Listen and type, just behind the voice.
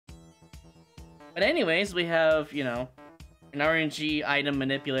But anyways, we have, you know, an RNG item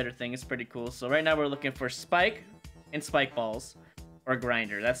manipulator thing. It's pretty cool. So right now we're looking for Spike and Spike Balls. Or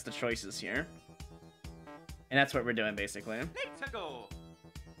Grinder. That's the choices here. And that's what we're doing, basically.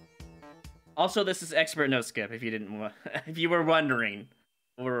 Also, this is Expert No Skip, if you didn't, if you were wondering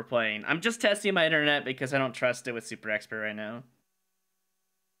what we were playing. I'm just testing my internet because I don't trust it with Super Expert right now.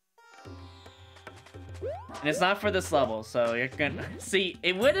 And it's not for this level, so you're gonna see.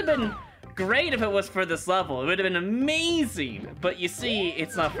 It would have been great if it was for this level. It would have been amazing, but you see,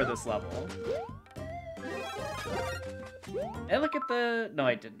 it's not for this level. Did I look at the... No,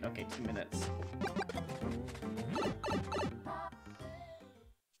 I didn't. Okay, 2 minutes.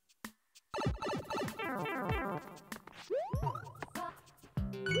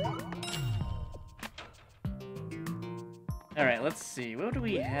 Alright, let's see. What do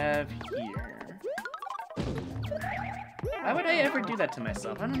we have here? Why would I ever do that to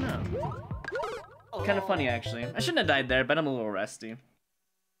myself? I don't know. Kind of funny, actually. I shouldn't have died there, but I'm a little rusty.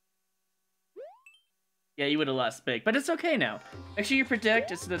 Yeah, you would have lost big, but it's okay now. Make sure you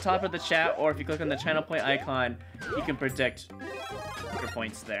predict. It's to the top of the chat, or if you click on the channel point icon, you can predict your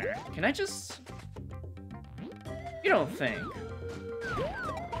points there. Can I just... You don't think.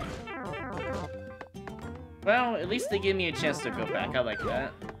 Well, at least they give me a chance to go back. I like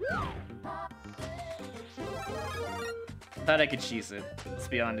that. Thought I could cheese it. Let's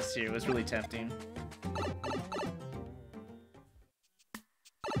be honest here. It was really tempting.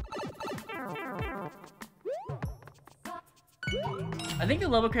 I think the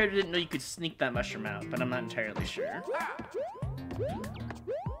level creator didn't know you could sneak that mushroom out, but I'm not entirely sure.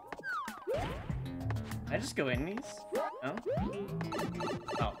 Can I just go in these? No?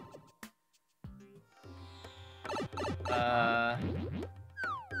 Oh.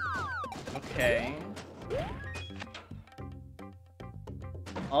 Okay.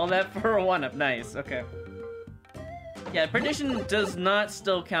 All that for a 1-up. Nice. Okay. Yeah, prediction does not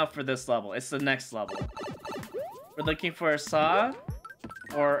still count for this level. It's the next level. We're looking for a saw,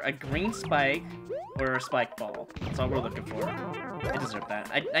 or a green spike, or a spike ball. That's all we're looking for. I deserve that.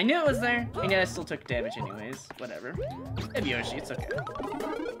 I knew it was there, and yet I still took damage anyways. Whatever. Hey, Yoshi, it's okay.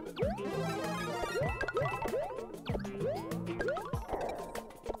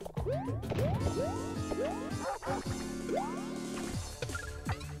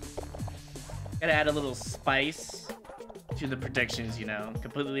 Gotta add a little spice to the predictions, you know.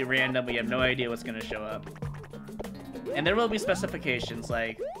 Completely random, we have no idea what's gonna show up. And there will be specifications,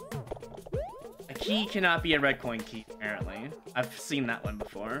 like... A key cannot be a red coin key, apparently. I've seen that one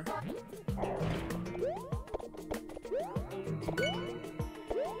before.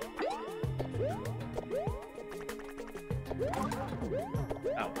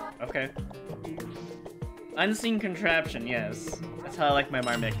 Oh, okay. Unseen contraption, yes. That's how I like my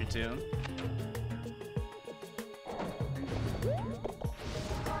Mario Maker too.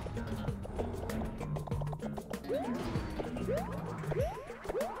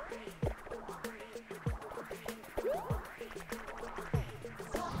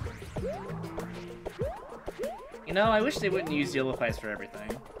 You know, I wish they wouldn't use yellow pies for everything.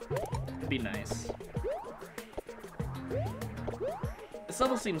 It'd be nice. This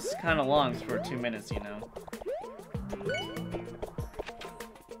level seems kind of long for 2 minutes, you know.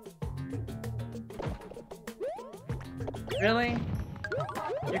 Really?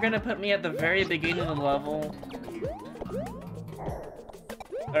 You're gonna put me at the very beginning of the level?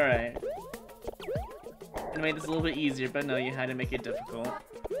 Alright. I made this a little bit easier, but no, you had to make it difficult.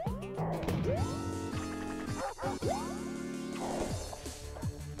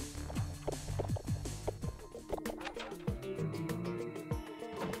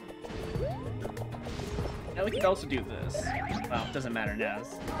 Now we could also do this. Well, it doesn't matter now.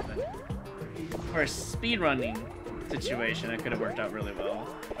 For a speedrunning situation, it could have worked out really well.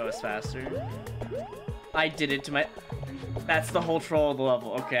 I was faster. I did it to my... That's the whole troll of the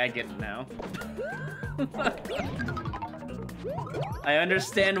level. Okay, I get it now. I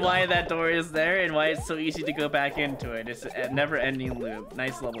understand why that door is there and why it's so easy to go back into it. It's a never-ending loop.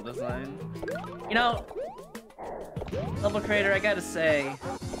 Nice level design. You know, level creator, I gotta say,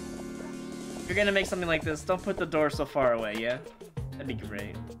 if you're gonna make something like this, don't put the door so far away, yeah? That'd be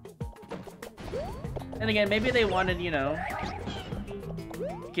great. And again, maybe they wanted, you know,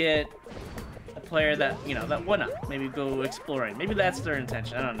 get a player that, you know, that wanna maybe go exploring. Maybe that's their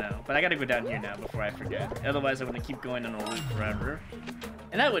intention, I don't know. But I gotta go down here now before I forget. Otherwise, I'm gonna keep going on a loop forever.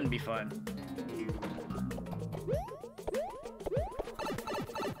 And that wouldn't be fun.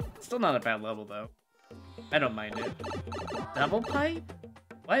 Still not a bad level, though. I don't mind it. Double pipe?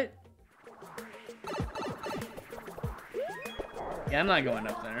 What? Yeah, I'm not going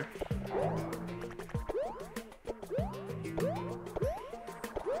up there.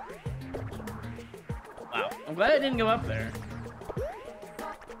 But I didn't go up there.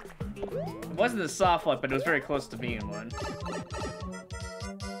 It wasn't a soft one, but it was very close to being one.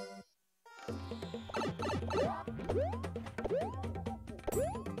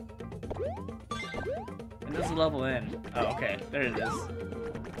 And this level in. Oh, okay. There it is.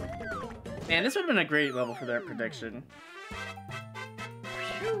 Man, this would have been a great level for that prediction.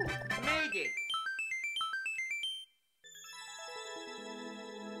 Phew, made it.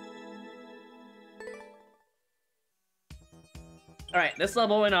 Alright, this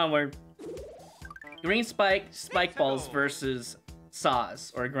level went onward. Green spike balls versus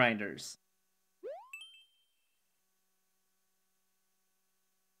saws or grinders.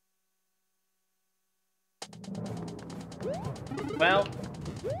 Well,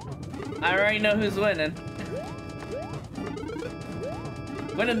 I already know who's winning.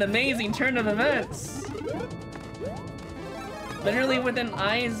 What an amazing turn of events! Literally within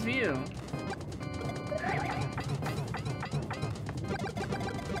eye's view.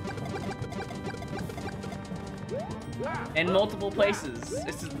 In multiple places.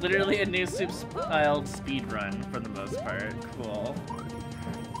 This is literally a new soup-styled speedrun for the most part. Cool.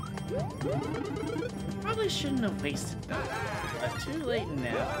 Probably shouldn't have wasted that, but too late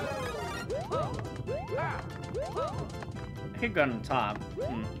now. I could go on the top.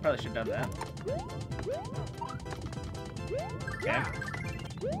 Probably should have done that. Okay.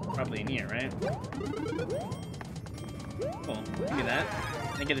 Probably in here, right? Cool. Look at that.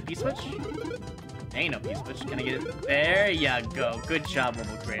 Can I get a P-switch? Ain't no P-switch. Can I get it? There ya go. Good job,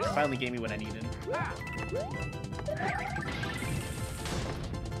 Level Creator. Finally gave me what I needed.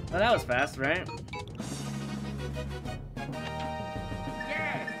 Well, that was fast, right?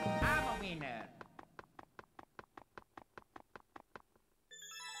 Yeah, I'm a winner.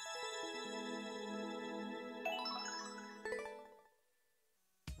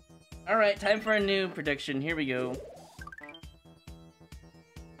 Alright, time for a new prediction. Here we go.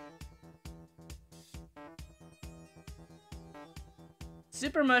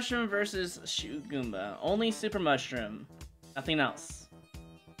 Super Mushroom versus Shoot Goomba. Only Super Mushroom. Nothing else.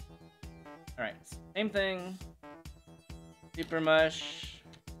 Alright, same thing. Super Mush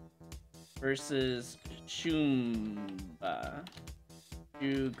versus Shoomba.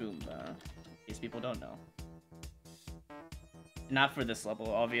 Shoot Goomba. In case people don't know. Not for this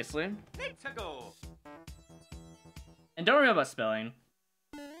level, obviously. Let's go. And don't worry about spelling.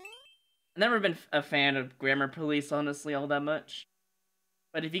 I've never been a fan of grammar police, honestly, all that much.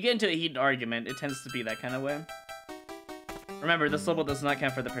 But if you get into a heated argument, it tends to be that kind of way. Remember, this level does not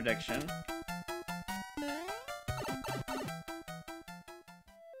count for the prediction.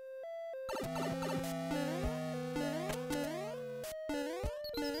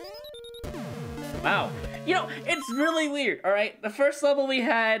 Wow. You know, it's really weird, alright? The first level we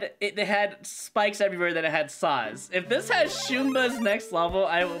had, they had spikes everywhere that it had saws. If this has Shoomba's next level,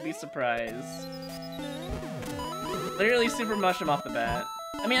 I will be surprised. Literally Super Mushroom off the bat.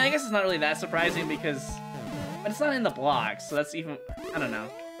 I mean, I guess it's not really that surprising because... But it's not in the blocks, so that's even... I don't know.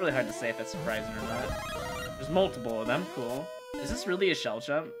 Really hard to say if that's surprising or not. There's multiple of them. Cool. Is this really a shell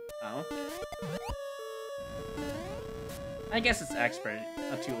jump? Oh. I guess it's expert.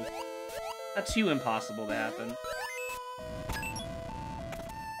 Not too impossible to happen.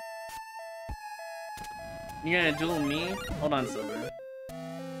 You're gonna duel me? Hold on, Silver.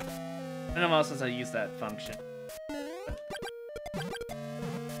 I don't know else since I use that function.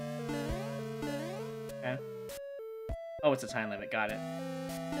 Okay. Oh, it's a time limit. Got it.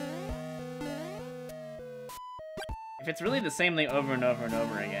 If it's really the same thing over and over and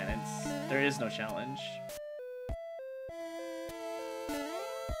over again, there is no challenge.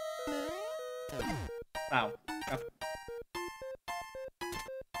 Wow. Oh.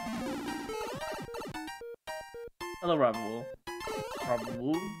 Hello, Robble.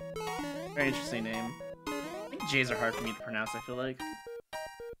 Robble? Very interesting name. I think J's are hard for me to pronounce, I feel like.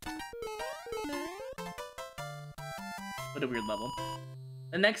 What a weird level.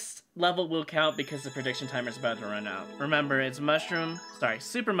 The next level will count because the prediction timer is about to run out. Remember, it's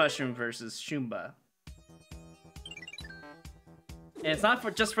Super Mushroom versus Shoomba. And it's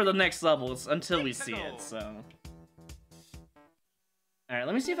not just for the next level, it's until we see it, so... Alright,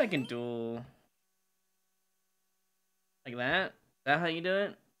 let me see if I can duel... Like that? Is that how you do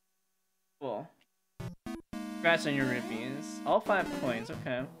it? Cool. Congrats on your rupees. All 5 coins,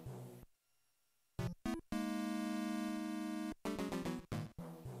 okay.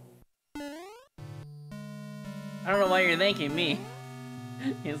 I don't know why you're thanking me.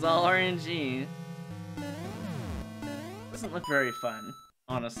 It's all RNG. Doesn't look very fun,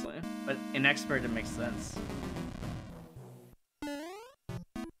 honestly. But in expert, it makes sense.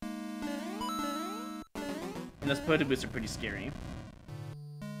 those Podoboos are pretty scary.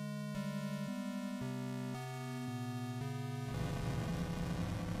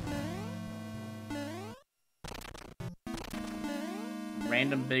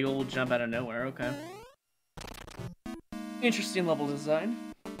 Random big old jump out of nowhere, okay. Interesting level design.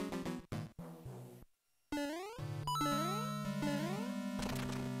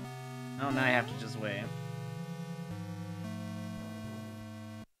 Oh, now I have to just wait.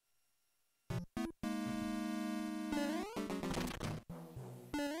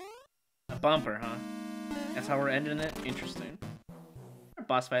 A bumper, huh? That's how we're ending it? Interesting. Or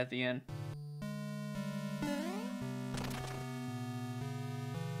boss fight at the end.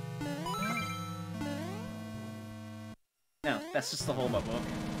 No, that's just the whole level.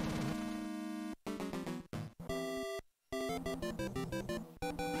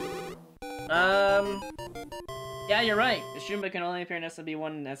 Yeah, you're right. The Shumba can only appear in SMB1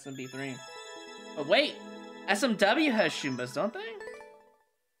 and SMB3. But wait! SMW has Shumbas, don't they?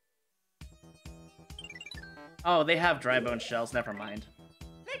 Oh, they have dry bone shells, never mind.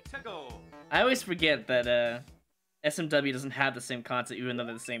 Let's go. I always forget that SMW doesn't have the same concept even though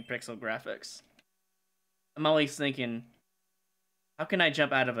they're the same pixel graphics. I'm always thinking, how can I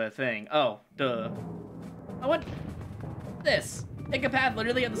jump out of a thing? Oh, duh. Oh, what? This! Pick a path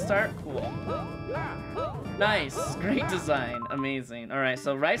literally at the start? Cool. Nice! Great design. Amazing. Alright,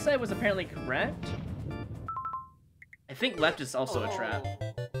 so right side was apparently correct. I think left is also a trap.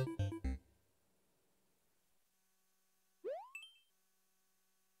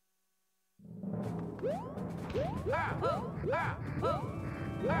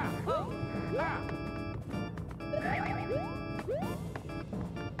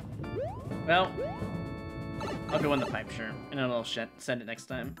 Well, I'll go in the pipe, sure. And then I'll send it next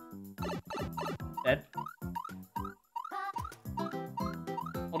time. Dead?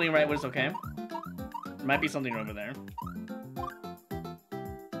 Holding right was okay. There might be something over there.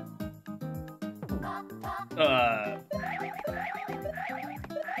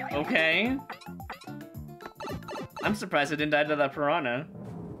 Okay. I'm surprised I didn't die to that piranha.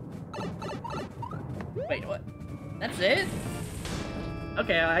 Wait, what? That's it?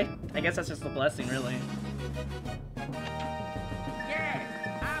 Okay, I guess that's just a blessing, really. Yes,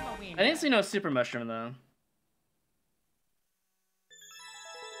 I'm a winner. I didn't see no super mushroom, though.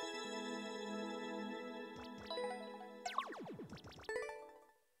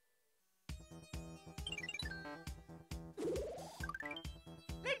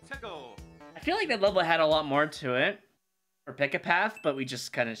 Let's go. I feel like that level had a lot more to it. Or pick a path, but we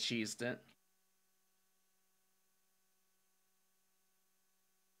just kind of cheesed it.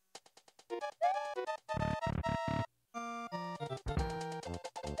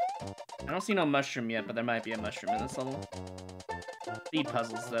 I don't see no mushroom yet, but there might be a mushroom in this level. Speed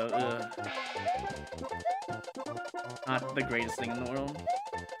puzzles, though. Ugh. Not the greatest thing in the world.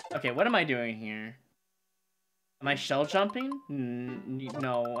 Okay, what am I doing here? Am I shell jumping?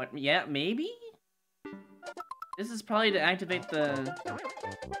 No. Yeah, maybe? This is probably to activate the...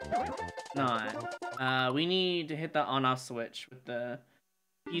 Not. We need to hit the on-off switch with the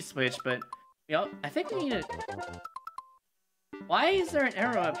E-switch, but... Yep, I think we need to... Why is there an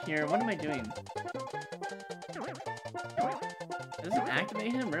arrow up here? What am I doing? Does it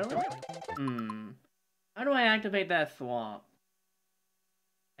activate him, really? How do I activate that thwomp?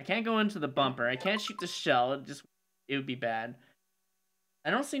 I can't go into the bumper. I can't shoot the shell. It would be bad.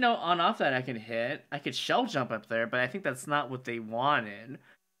 I don't see no on-off that I can hit. I could shell jump up there, but I think that's not what they wanted.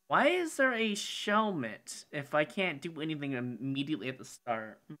 Why is there a shellmet if I can't do anything immediately at the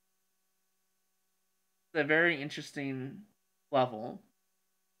start? It's a very interesting level.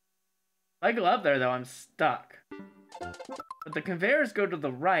 If I go up there, though, I'm stuck. But the conveyors go to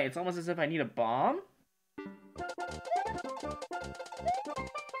the right. It's almost as if I need a bomb.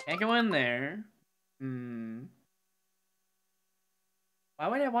 Can't go in there. Why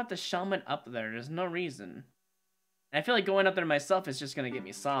would I want the shellman up there? There's no reason. And I feel like going up there myself is just gonna get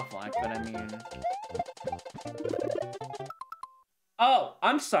me soft lock, but I mean... Oh,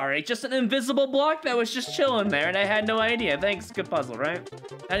 I'm sorry. Just an invisible block that was just chilling there and I had no idea. Thanks, good puzzle, right?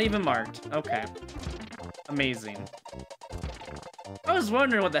 Not even marked. Okay. Amazing. I was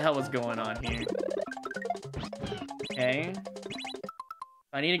wondering what the hell was going on here. Okay.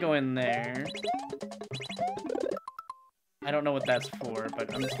 I need to go in there. I don't know what that's for,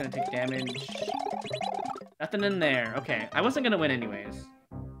 but I'm just gonna take damage. Nothing in there. Okay, I wasn't gonna win anyways.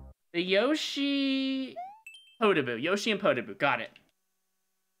 The Yoshi... Podoboo. Yoshi and Podoboo. Got it.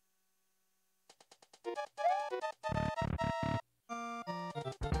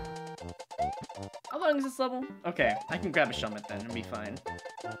 How long is this level? Okay, I can grab a shellmet then and be fine.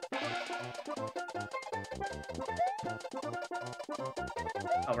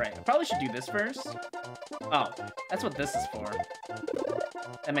 Oh, right. I probably should do this first. Oh, that's what this is for.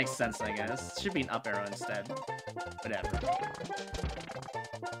 That makes sense, I guess. It should be an up arrow instead. Whatever.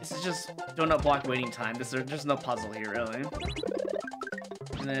 This is just donut block waiting time. There's no puzzle here, really.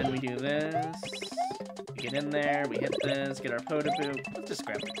 And then we do this. We get in there, we hit this, get our Potaboo. Let's just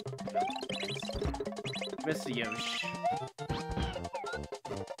grab it. Mr. Yosh.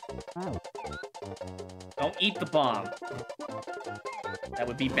 Don't eat the bomb. That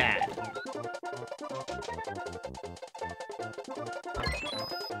would be bad.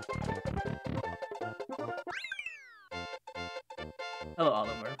 Hello,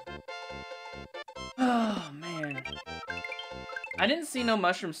 Oliver. Oh, man. I didn't see no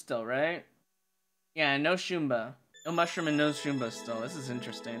mushroom still, right? Yeah, no Shumba. No mushroom and no Shumba still. This is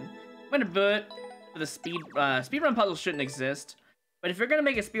interesting. I'm gonna put for the speedrun puzzle shouldn't exist. But if you're gonna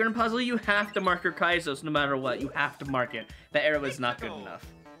make a speedrun puzzle, you have to mark your Kaizos no matter what. You have to mark it. The arrow is not good enough.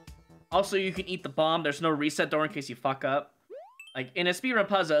 Also, you can eat the bomb. There's no reset door in case you fuck up. Like, in a speedrun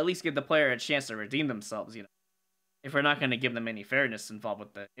puzzle, at least give the player a chance to redeem themselves, you know. If we're not gonna give them any fairness involved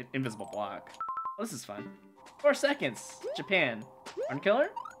with the invisible block. Well, this is fun. 4 seconds. Japan. Barn killer?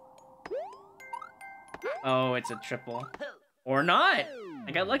 Oh, it's a triple. Or not!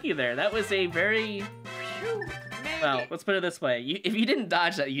 I got lucky there. That was a very... Well, let's put it this way. If you didn't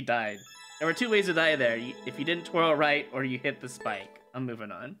dodge that, you died. There were 2 ways to die there. If you didn't twirl right, or you hit the spike. I'm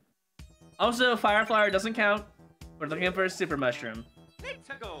moving on. Also, Fire Flower doesn't count. We're looking for a Super Mushroom. Let's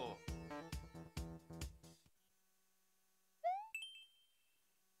go.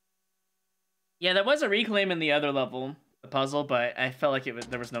 Yeah, there was a reclaim in the other level, the puzzle, but I felt like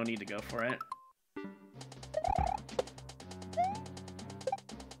there was no need to go for it.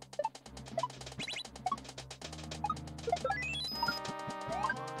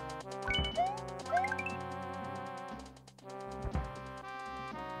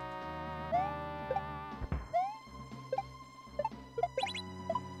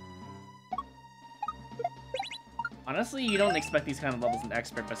 Honestly, you don't expect these kind of levels in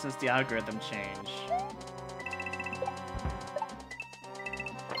Expert, but since the algorithm changed...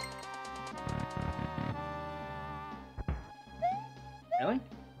 Really?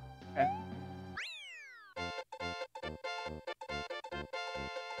 Okay.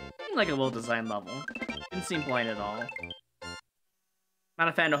 Seemed like a well-designed level. Didn't seem blind at all. Not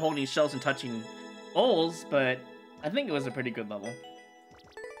a fan of holding shells and touching bowls, but I think it was a pretty good level.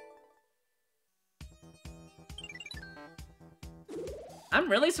 I'm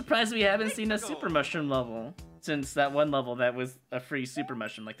really surprised we haven't seen a Super Mushroom level since that one level that was a free Super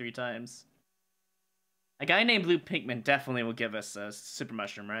Mushroom like 3 times. A guy named Blue Pinkman definitely will give us a Super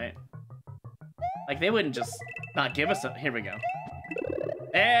Mushroom, right? Like, they wouldn't just not give us a... Here we go.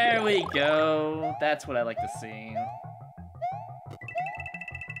 There we go. That's what I like to see.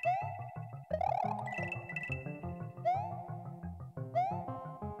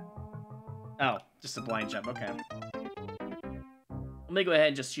 Oh, just a blind jump. Okay. Let me go ahead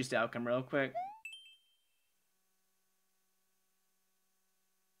and just choose the outcome real quick.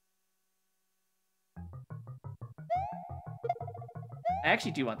 I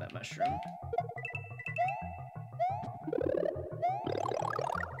actually do want that mushroom.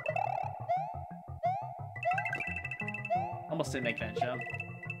 Almost didn't make that jump.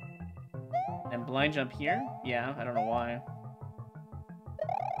 And blind jump here? Yeah, I don't know why.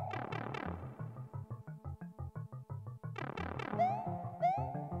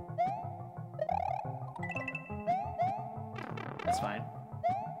 That's fine.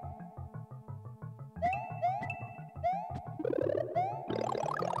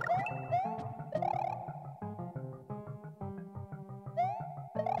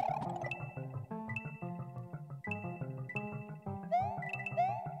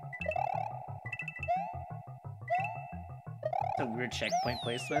 It's a weird checkpoint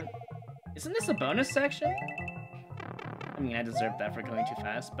placement. Isn't this a bonus section? I mean, I deserved that for going too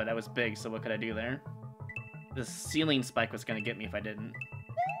fast, but I was big, so what could I do there? The ceiling spike was gonna get me if I didn't.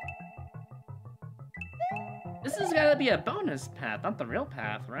 This has gotta be a bonus path, not the real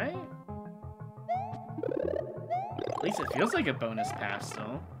path, right? At least it feels like a bonus path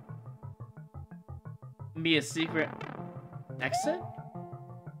still. Be a secret exit?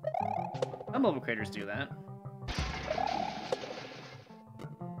 Some level creators do that.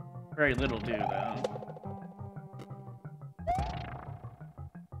 Very little do, though.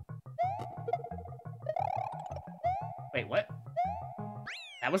 Wait, what?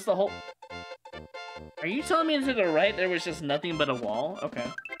 That was the whole... Are you telling me to the right there was just nothing but a wall? Okay.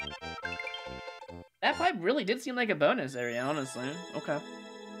 That pipe really did seem like a bonus area, honestly. Okay.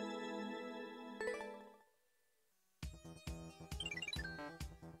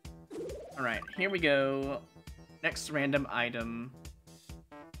 here we go. Next random item.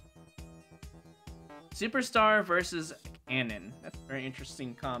 Superstar versus Cannon. That's a very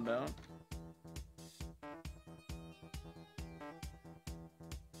interesting combo.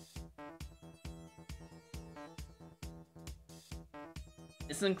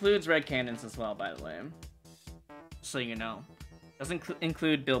 This includes red cannons as well, by the way. So you know. Doesn't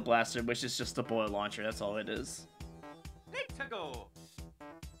include Bill Blaster, which is just a bullet launcher. That's all it is. Let's go.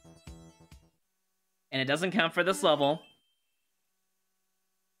 And it doesn't count for this level.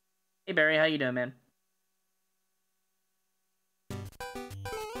 Hey Barry, how you doing, man?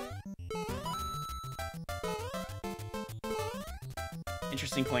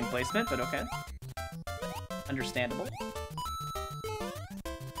 Interesting coin placement, but okay. Understandable. I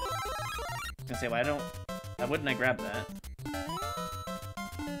was gonna say, why wouldn't I grab that?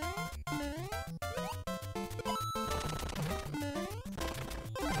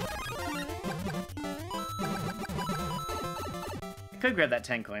 I could grab that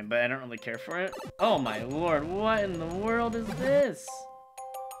 10 coin, but I don't really care for it. Oh my lord, what in the world is this?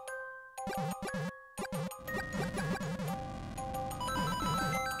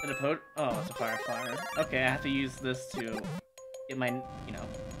 Oh, it's a fire. Okay, I have to use this to get my, you know,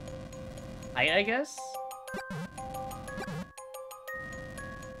 height, I guess?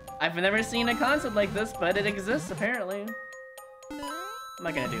 I've never seen a concept like this, but it exists, apparently. I'm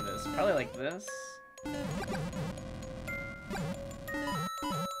not gonna do this. Probably like this.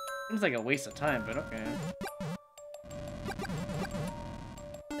 Seems like a waste of time, but okay.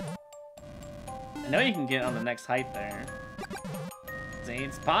 I know you can get on the next height there.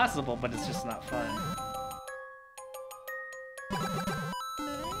 It's possible, but it's just not fun.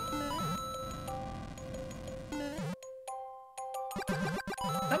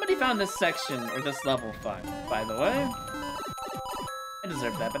 Somebody found this section, or this level fun, by the way. I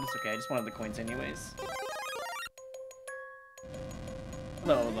deserve that, but it's okay. I just wanted the coins anyways.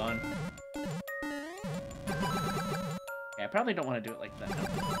 Hello, hold on. Yeah, I probably don't want to do it like that.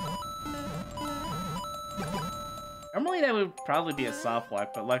 Normally that would probably be a soft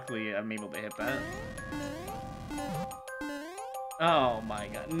block, but luckily I'm able to hit that. Oh my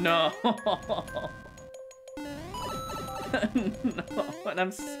god, no! No, and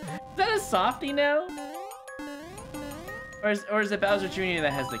is that a softie now? Or is it Bowser Jr.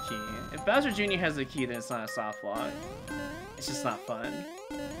 that has the key? If Bowser Jr. has the key, then it's not a soft block. It's just not fun.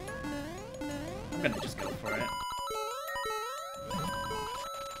 I'm gonna just go for it.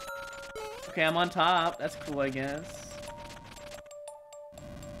 Okay, I'm on top. That's cool, I guess.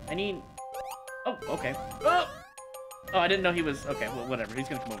 I need... Oh, okay. Oh! Oh, I didn't know he was... Okay, well, whatever. He's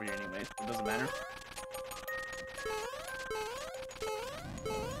gonna come over here anyways. It doesn't matter.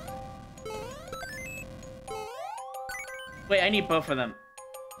 Wait, I need both of them.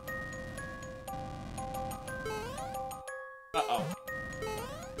 Uh-oh.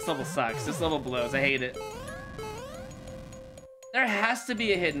 This level sucks. This level blows. I hate it. There has to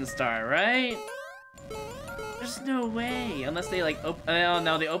be a hidden star, right? There's no way. Unless they, like, oh,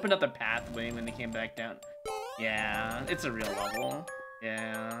 no, they opened up the pathway when they came back down. Yeah, it's a real level.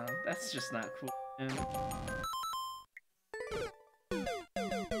 Yeah, that's just not cool.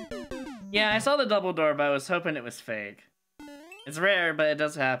 Yeah, I saw the double door, but I was hoping it was fake. It's rare, but it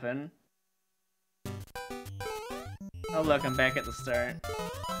does happen. Oh look, I'm back at the start.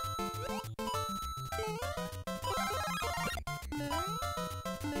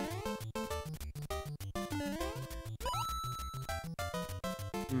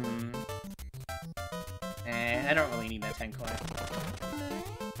 I don't really need that 10 coin.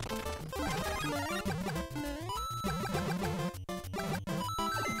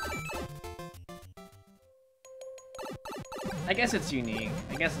 I guess it's unique.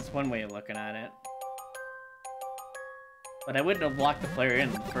 I guess it's one way of looking at it. But I wouldn't have locked the player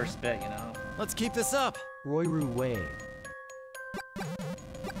in the first bit, you know? Let's keep this up! Royru Way. It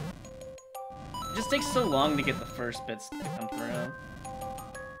just takes so long to get the first bits to come through.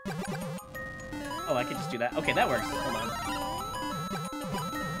 Oh, I could just do that. Okay, that works. Hold on.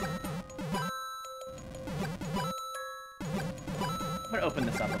 I'm gonna open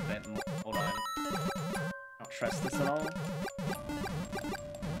this up a bit and hold on. I don't trust this at all.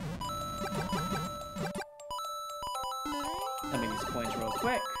 Tell me these coins real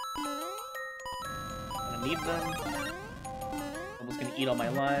quick. I'm gonna need them. Almost gonna eat all my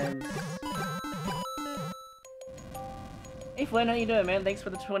lives. Hey Flynn, how you doing, man? Thanks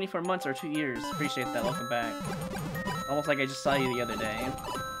for the 24 months or 2 years. Appreciate that. Welcome back. Almost like I just saw you the other day.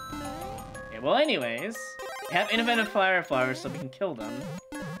 Okay, well anyways, we have innovative fire flowers so we can kill them.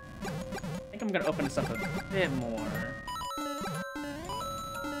 I think I'm gonna open this up a bit more.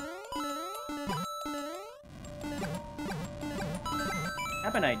 I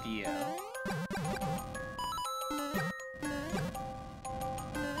have an idea.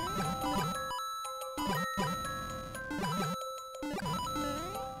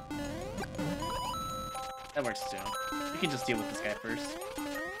 That works too. We can just deal with this guy first.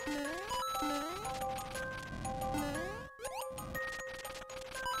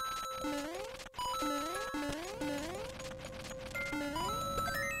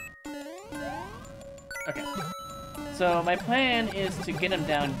 Okay. So my plan is to get him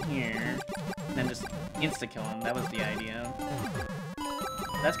down here, and then just insta-kill him. That was the idea.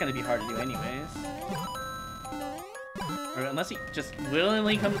 That's gonna be hard to do anyways. Or unless he just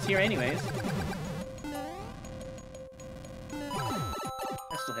willingly comes here anyways.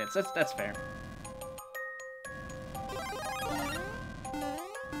 That still hits. That's fair.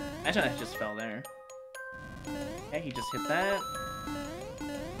 Imagine I just fell there. Okay, he just hit that.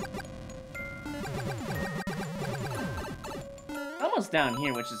 Almost down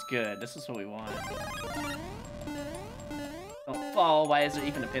here, which is good. This is what we want. Don't fall. Why is there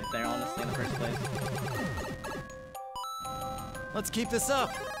even a pit there, honestly, in the first place? Let's keep this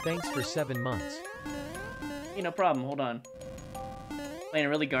up. Thanks for 7 months. Hey, no problem. Hold on. Playing a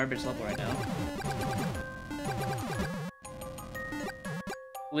really garbage level right now.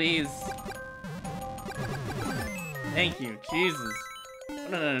 Please. Thank you. Jesus.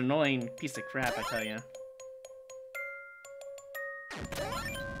 What an annoying piece of crap, I tell you.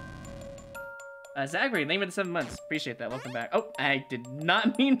 Zachary, name it in 7 months. Appreciate that. Welcome back. Oh, I did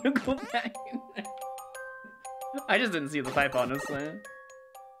not mean to go back in there. I just didn't see the pipe, honestly.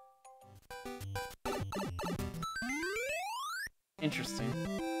 Interesting.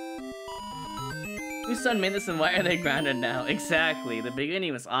 Whose son made this and why are they grounded now? Exactly. The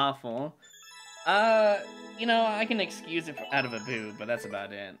beginning was awful. You know, I can excuse it out of a boo, but that's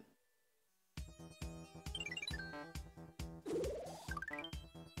about it.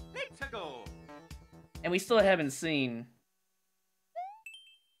 Let's go. And we still haven't seen...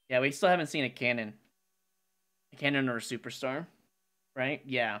 Yeah, we still haven't seen a cannon. A cannon or a superstar. Right?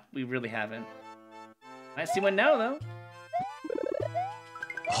 Yeah, we really haven't. I see one now, though.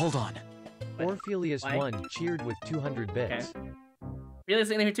 Hold on. What? Orphelius1 cheered with 200 bits. Okay. Really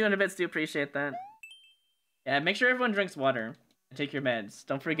sitting here 200 bits, do appreciate that. Yeah, make sure everyone drinks water. And take your meds.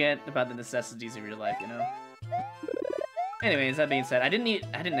 Don't forget about the necessities of your life, you know? Anyways, that being said, I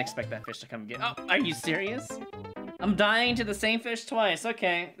didn't expect that fish to come again. Oh, are you serious? I'm dying to the same fish twice.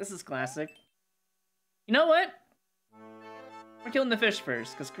 Okay, this is classic. You know what? We're killing the fish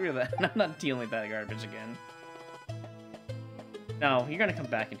first, because screw that. I'm not dealing with that garbage again. No, you're gonna come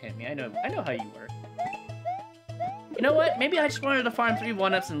back and hit me. I know how you work. You know what? Maybe I just wanted to farm 3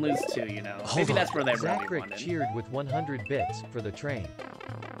 1-ups and lose 2, you know? Maybe that's where they really wanted. Cheered with 100 bits for the train.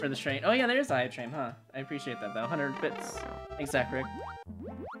 For the train. Oh yeah, there is a train, huh? I appreciate that though. 100 bits. Thanks, Zachary.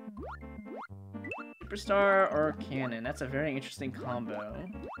 Superstar or cannon? That's a very interesting combo.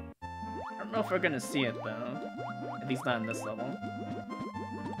 I don't know if we're gonna see it though. At least not in this level.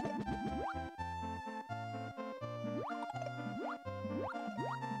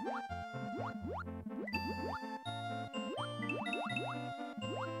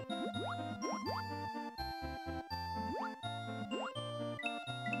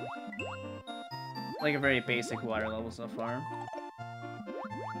 Like a very basic water level so far.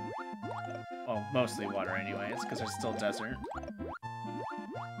 Well, mostly water anyways, because there's still desert.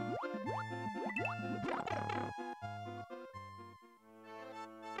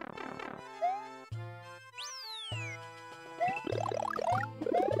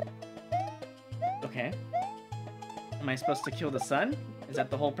 Okay. Am I supposed to kill the sun? Is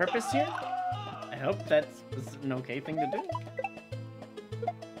that the whole purpose here? I hope that's an okay thing to do.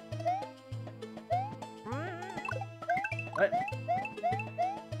 What?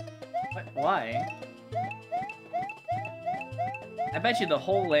 What? Why? I bet you the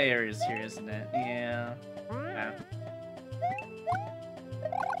whole layer is here, isn't it? Yeah. Yeah.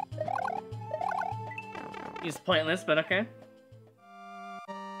 It's pointless, but okay.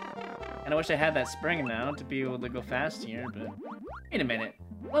 And I wish I had that spring now to be able to go fast here, but... Wait a minute.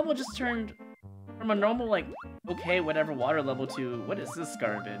 Level just turned from a normal, like, okay, whatever water level to... What is this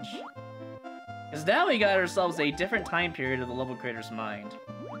garbage? Because now we got ourselves a different time period of the level creator's mind.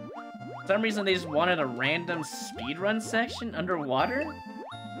 For some reason, they just wanted a random speedrun section underwater?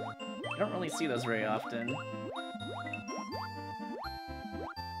 I don't really see those very often.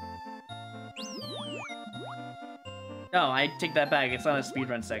 No, I take that back. It's not a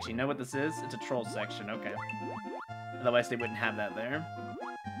speedrun section. You know what this is? It's a troll section. Okay. Otherwise, they wouldn't have that there.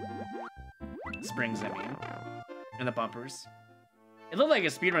 Springs, I mean. And the bumpers. It looked like a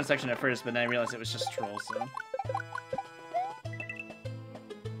speedrun section at first, but then I realized it was just trolls, so...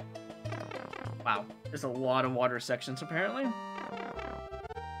 Wow, there's a lot of water sections apparently.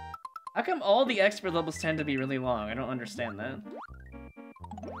 How come all the expert levels tend to be really long? I don't understand that.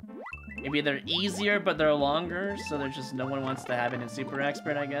 Maybe they're easier, but they're longer, so there's just no one wants to have it in super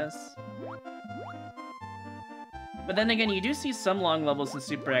expert, I guess. But then again, you do see some long levels in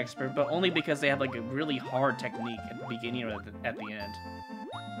super expert, but only because they have like a really hard technique at the beginning or at the end.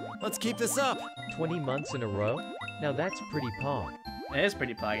 Let's keep this up. 20 months in a row? Now that's pretty pog. It is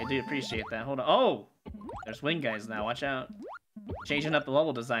pretty pog. I do appreciate that. Hold on. Oh! There's wing guys now. Watch out. Changing up the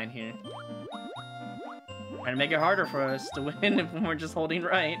level design here. Trying to make it harder for us to win if we're just holding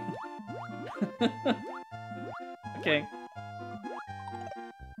right. Okay.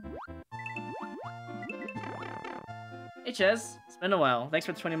 Hey Ches, it's been a while. Thanks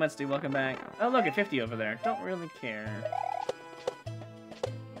for 20 months, dude. Welcome back. Oh look, at 50 over there. Don't really care.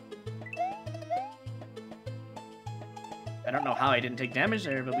 I don't know how I didn't take damage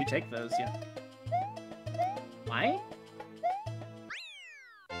there, but we take those, yeah. Why?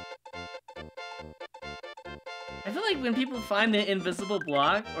 I feel like when people find the invisible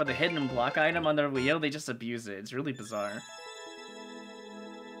block or the hidden block item on their wheel, they just abuse it. It's really bizarre.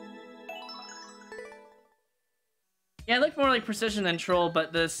 Yeah, I look more like precision than troll,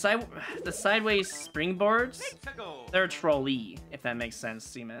 but the sideways springboards, they're troll-y, if that makes sense,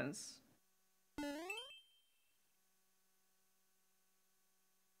 Siemens.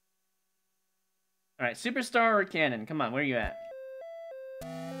 Alright, Superstar or Cannon? Come on, where are you at?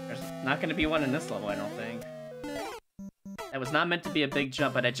 There's not gonna be one in this level, I don't think. That was not meant to be a big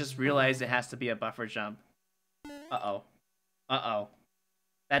jump, but I just realized it has to be a buffer jump. Uh-oh. Uh-oh.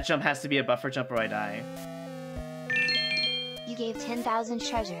 That jump has to be a buffer jump or I die. You gave 10,000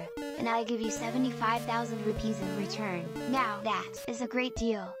 treasure, and I give you 75,000 rupees in return. Now that is a great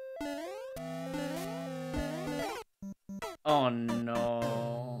deal. Oh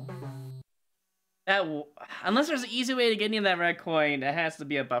no. Unless there's an easy way to get any of that red coin, it has to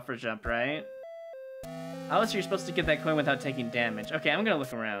be a buffer jump, right? How else are you supposed to get that coin without taking damage? Okay, I'm gonna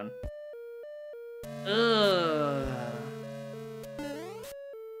look around. Ugh.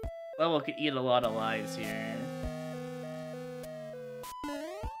 Level could eat a lot of lives here.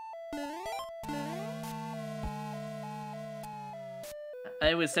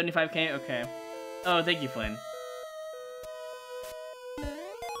 It was 75k? Okay. Oh, thank you, Flynn.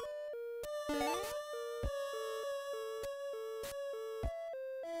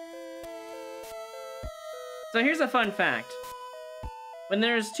 So here's a fun fact. When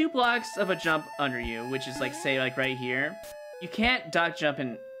there's 2 blocks of a jump under you, which is like, say, like right here, you can't duck jump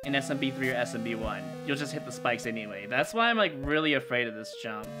in SMB3 or SMB1. You'll just hit the spikes anyway. That's why I'm like really afraid of this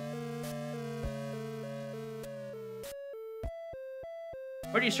jump.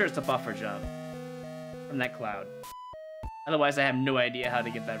 Pretty sure it's a buffer jump from that cloud. Otherwise, I have no idea how to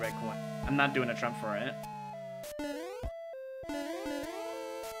get that red coin. I'm not doing a jump for it.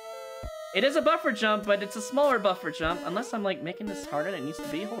 It is a buffer jump, but it's a smaller buffer jump. Unless I'm like making this harder than it needs to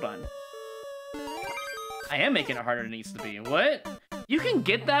be. Hold on. I am making it harder than it needs to be. What? You can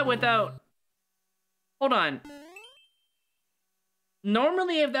get that without... Hold on.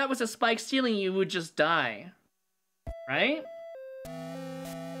 Normally, if that was a spike ceiling, you would just die. Right?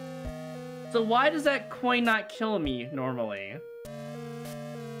 So why does that coin not kill me normally?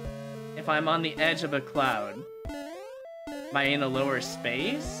 If I'm on the edge of a cloud? Am I in a lower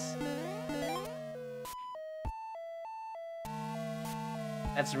space?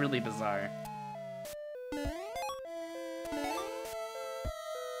 That's really bizarre.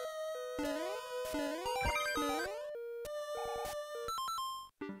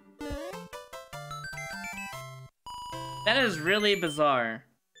 That is really bizarre.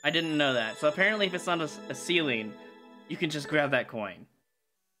 I didn't know that. So apparently if it's on a ceiling, you can just grab that coin.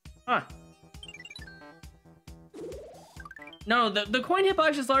 Huh. No, the coin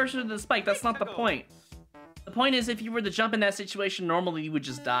hitbox is larger than the spike. That's not the point. The point is if you were to jump in that situation, normally you would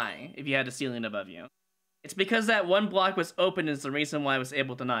just die if you had a ceiling above you. It's because that one block was open is the reason why I was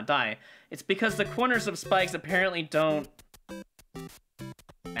able to not die. It's because the corners of spikes apparently don't...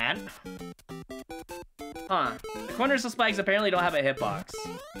 Man? Huh. The corners of spikes apparently don't have a hitbox.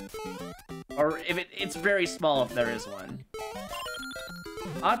 Or if it's very small if there is one.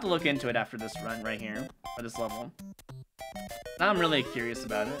 I'll have to look into it after this run right here, or this level. Now I'm really curious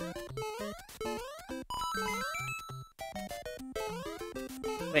about it.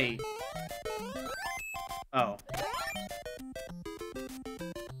 Wait. Oh.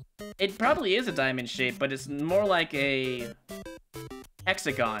 It probably is a diamond shape, but it's more like a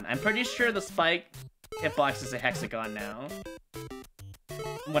hexagon. I'm pretty sure the spike hitbox is a hexagon now.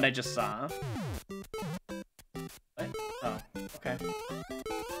 From what I just saw. What? Oh, okay.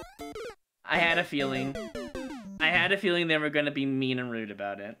 I had a feeling. I had a feeling they were gonna be mean and rude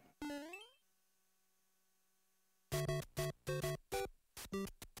about it.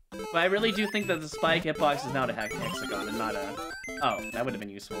 But I really do think that the spike hitbox is now a hexagon and not a... Oh, that would have been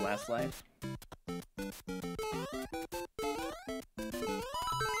useful last life.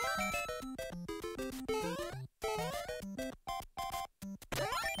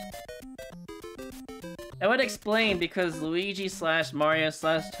 That would explain because Luigi / Mario /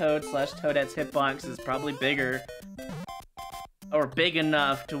 Toad / Toadette's hitbox is probably bigger. Or big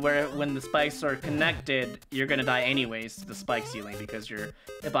enough to where when the spikes are connected, you're gonna die anyways to the spike ceiling because your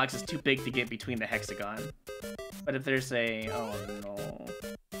hitbox is too big to get between the hexagon. But if there's a... Oh no.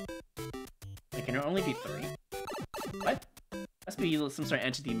 It can only be 3. What? Must be some sort of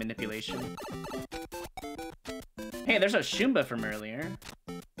entity manipulation. Hey, there's a Shumba from earlier.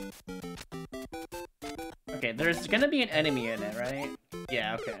 Okay, there's gonna be an enemy in it, right?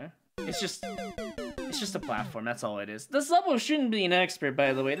 Yeah, okay. It's just a platform, that's all it is. This level shouldn't be an expert,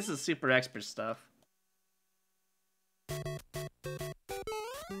 by the way. This is super expert stuff. I'm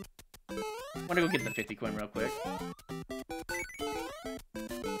gonna go get the 50 coin real quick.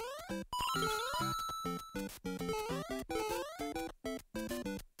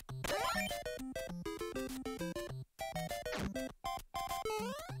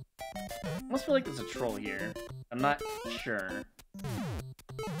 I almost feel like there's a troll here. I'm not sure.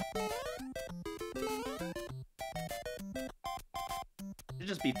 Should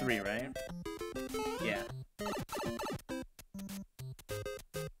just be 3, right? Yeah.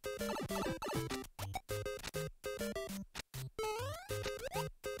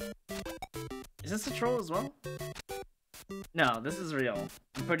 Is this a troll as well? No, this is real.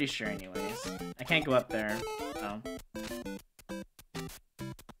 I'm pretty sure anyways. I can't go up there. Oh.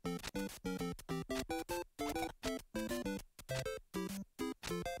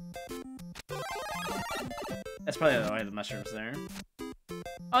 That's probably why the mushroom's there.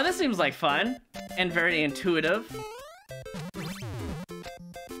 Oh, this seems like fun and very intuitive.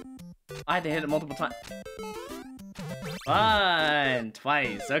 I had to hit it multiple times. Fun!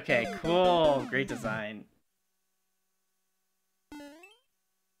 Twice. Okay, cool. Great design.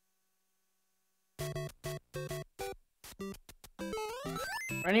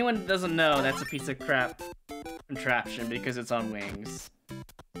 For anyone that doesn't know, that's a piece of crap contraption because it's on wings.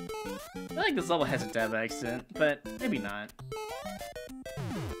 I feel like this level has a dev exit, but maybe not.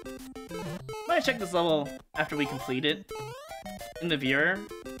 Might check this level after we complete it in the viewer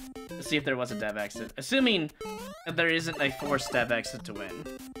to see if there was a dev exit. Assuming that there isn't a forced dev exit to win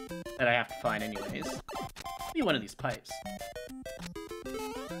that I have to find anyways. Be one of these pipes.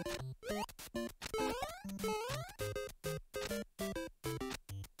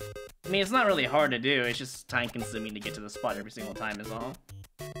 I mean, it's not really hard to do, it's just time consuming to get to the spot every single time is all.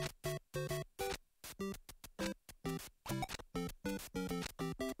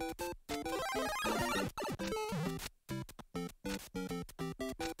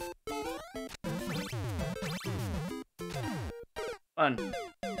 Fun.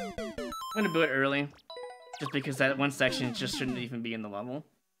 I'm gonna do it early, just because that one section just shouldn't even be in the level.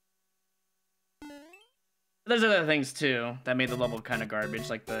 There's other things too that made the level kind of garbage,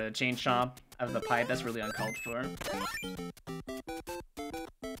 like the chain chomp out of the pipe. That's really uncalled for.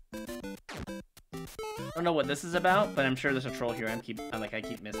 I don't know what this is about, but I'm sure there's a troll here. I keep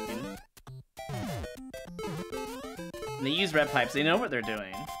missing. And they use red pipes. They know what they're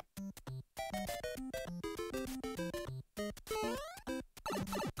doing.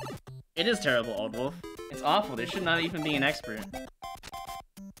 It is terrible, Old Wolf. It's awful. There should not even be an expert.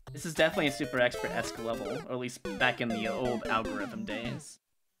 This is definitely a super expert-esque level, or at least back in the old algorithm days.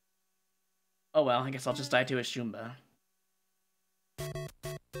 Oh well, I guess I'll just die to a Shumba.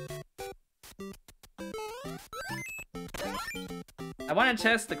 I want to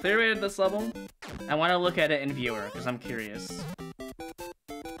test the clear rate of this level. I want to look at it in viewer, because I'm curious.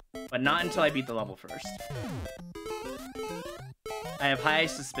 But not until I beat the level first. I have high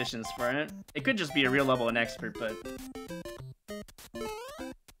suspicions for it. It could just be a real level in expert, but...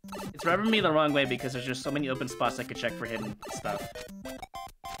 It's rubbing me the wrong way because there's just so many open spots I could check for hidden stuff.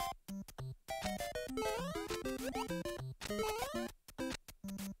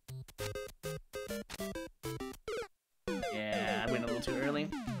 Yeah, I went a little too early.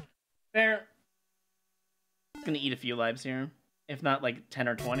 Fair. I'm gonna eat a few lives here. If not like 10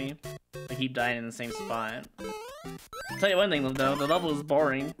 or 20. I keep dying in the same spot. I'll tell you one thing though, the level is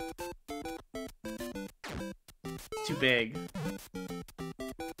boring. It's too big.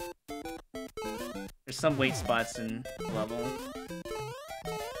 There's some wait spots in the level.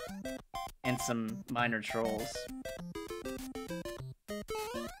 And some minor trolls.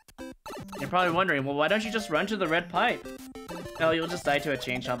 You're probably wondering, well, why don't you just run to the red pipe? No, you'll just die to a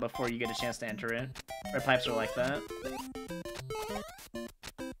chain chomp before you get a chance to enter it. Red pipes are like that.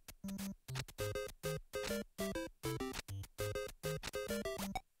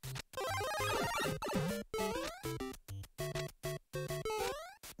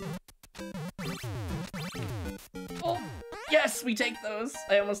 Oh, yes, we take those.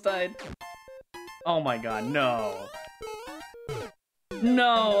 I almost died. Oh my god, no.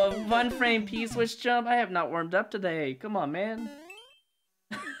 No, a one frame P-switch jump? I have not warmed up today. Come on, man.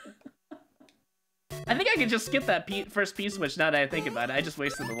 I think I could just skip that first P-switch now that I think about it. I just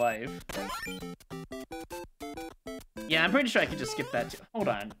wasted a life. Yeah, I'm pretty sure I could just skip that too. Hold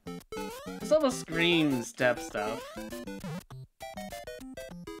on. This level screams step stuff.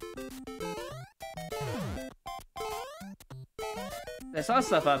 I saw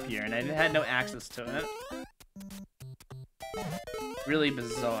stuff up here and I had no access to it. Really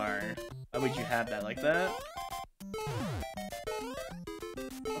bizarre. Why would you have that like that?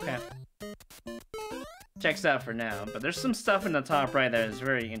 Okay. Checks out for now, but there's some stuff in the top right that is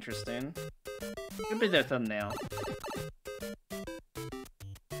very interesting. Could be their thumbnail.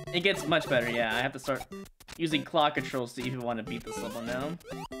 It gets much better, yeah. I have to start using claw controls to even want to beat this level now.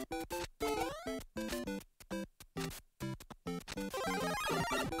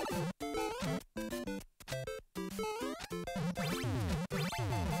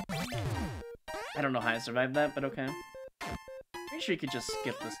 I don't know how I survived that, but okay. Pretty sure you could just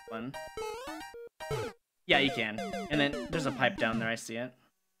skip this one. Yeah, you can. And then there's a pipe down there, I see it.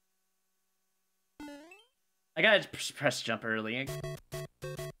 I gotta press jump early.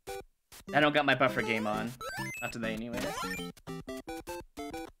 I don't got my buffer game on. Not today anyways.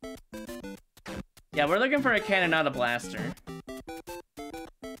 Yeah, we're looking for a cannon, not a blaster.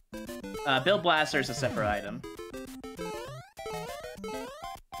 Build blaster is a separate item.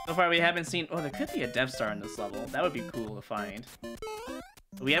 So far we haven't seen... Oh, there could be a Death Star in this level. That would be cool to find.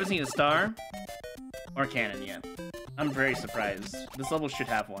 But we haven't seen a star or cannon yet. I'm very surprised. This level should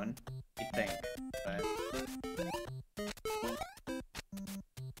have one, I think. But...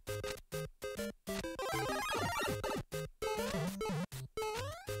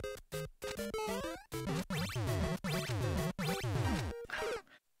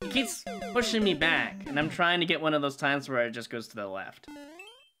 It keeps pushing me back, and I'm trying to get one of those times where it just goes to the left.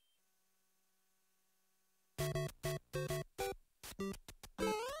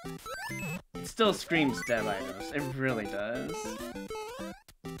 It still screams dev items. It really does.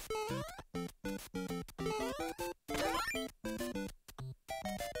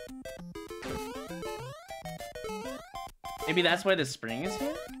 Maybe that's why the spring is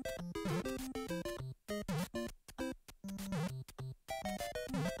here?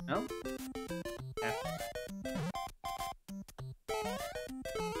 No? Okay.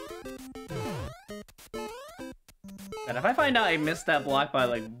 And if I find out I missed that block by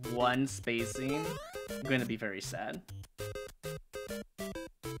like one spacing, I'm going to be very sad.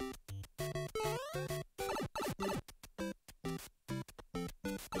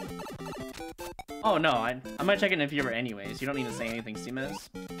 Oh no, I'm gonna check in a viewer anyways. You don't need to say anything, Seamus.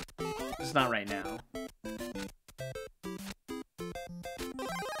 Just not right now.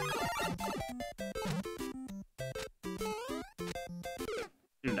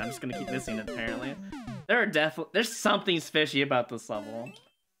 Dude, I'm just gonna keep missing it apparently. There's something fishy about this level.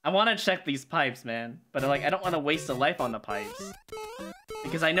 I want to check these pipes, man, but like I don't want to waste a life on the pipes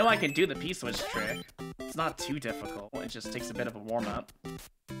because I know I can do the P-switch trick. It's not too difficult. It just takes a bit of a warm-up.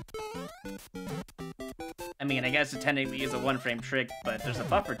 I mean, I guess it technically is a one-frame trick, but there's a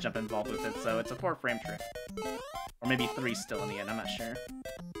buffer jump involved with it, so it's a 4-frame trick. Or maybe 3 still in the end, I'm not sure.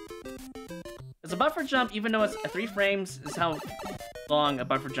 There's a buffer jump, even though it's 3 frames, is how long a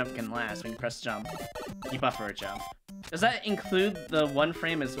buffer jump can last. When you press jump, you buffer a jump. Does that include the 1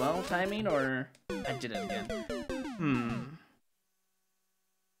 frame as well, timing, or... I did it again.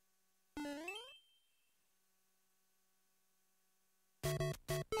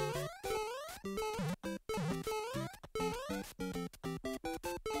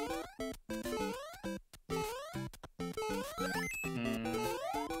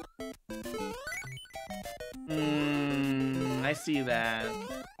 I see that.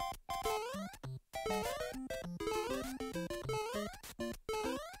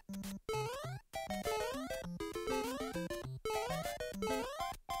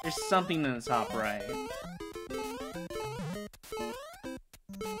 There's something in the top right.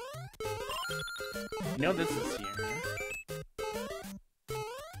 You know this is here.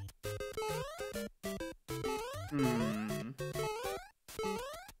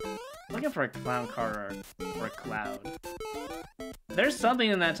 Looking for a clown car or a cloud. There's something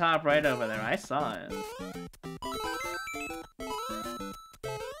in that top right over there. I saw it.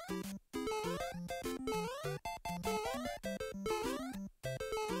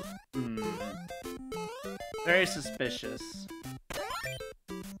 Very suspicious.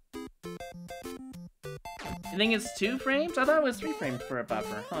 You think it's 2 frames? I thought it was 3 frames for a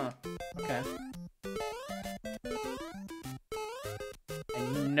buffer, huh? Okay. I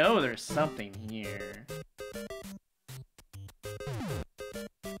know there's something here.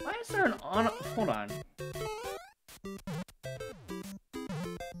 Why is there an on? Hold on.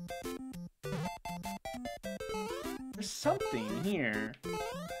 There's something here.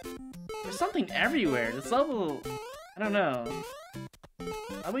 There's something everywhere. This level, I don't know.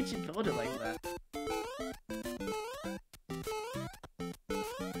 Why would you build it like that?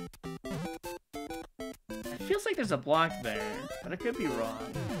 It feels like there's a block there, but I could be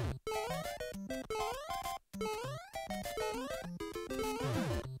wrong.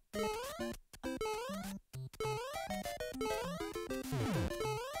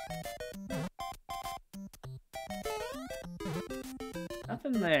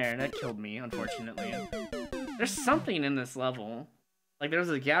 Nothing there. That killed me, unfortunately. There's something in this level. Like, there was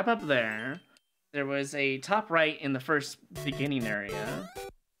a gap up there. There was a top right in the first beginning area.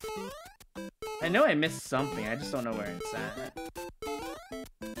 I know I missed something. I just don't know where it's at.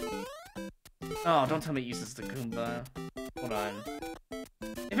 Oh, don't tell me it uses the Goomba. Hold on.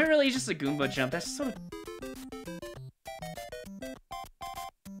 If it really is just a Goomba jump, that's so...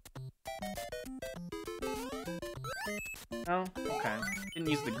 Oh, okay. Didn't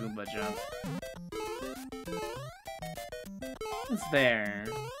use the Goomba jump. What's there?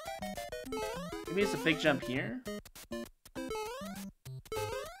 Maybe it's a big jump here?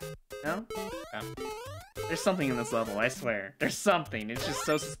 No? Okay. There's something in this level, I swear. There's something. It's just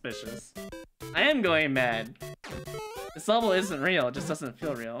so suspicious. I am going mad. This level isn't real. It just doesn't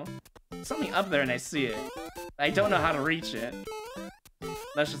feel real. There's something up there and I see it. I don't know how to reach it.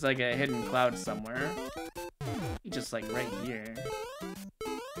 That's just like a hidden cloud somewhere. Just like right here.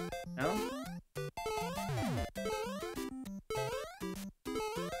 No?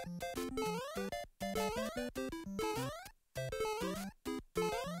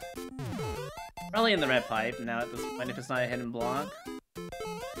 Probably in the red pipe now at this point if it's not a hidden block.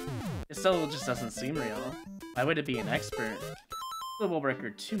 It still just doesn't seem real. Why would it be an expert? Global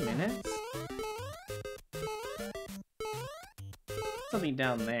record 2 minutes? Something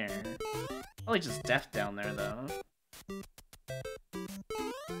down there. Probably just death down there though.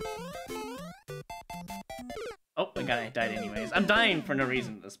 Oh, I died anyways. I'm dying for no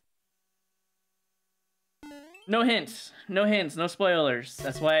reason at this point. No hints, no hints, no spoilers.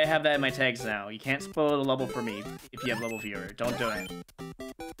 That's why I have that in my tags now. You can't spoil the level for me if you have level viewer. Don't do it.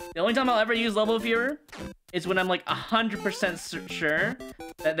 The only time I'll ever use level viewer is when I'm like 100% sure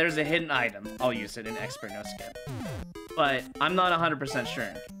that there's a hidden item. I'll use it in expert no skip. But I'm not 100% sure.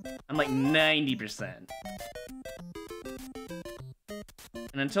 I'm like 90%.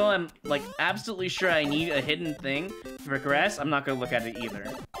 And until I'm like absolutely sure I need a hidden thing to progress, I'm not gonna look at it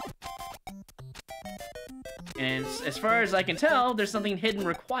either. And as far as I can tell, there's something hidden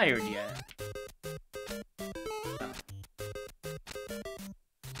required yet.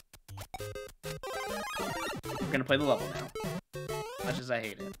 We're gonna play the level now. Much as I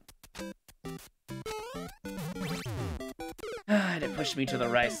hate it. It pushed me to the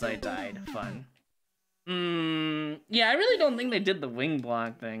right so I died. Fun. Yeah, I really don't think they did the wing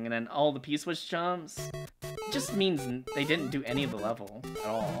block thing and then all the P-switch jumps. It just means they didn't do any of the level at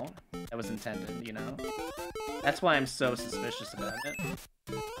all. That was intended, you know? That's why I'm so suspicious about it.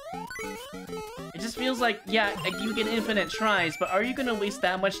 It just feels like, yeah, you get infinite tries, but are you gonna waste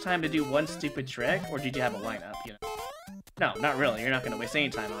that much time to do one stupid trick, or did you have a lineup, you know? No, not really. You're not gonna waste any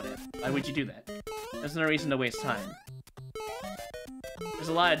time on it. Why would you do that? There's no reason to waste time. There's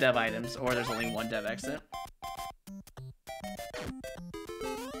a lot of dev items, or there's only one dev exit.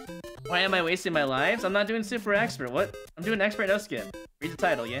 Why am I wasting my lives? I'm not doing super expert. What? I'm doing expert no skip. Read the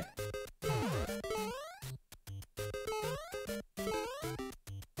title, yeah?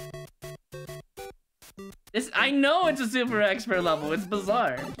 I know it's a super expert level. It's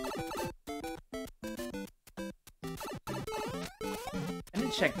bizarre. I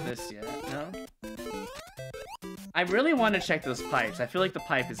didn't check this yet, no? I really want to check those pipes. I feel like the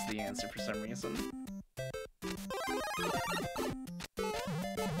pipe is the answer for some reason.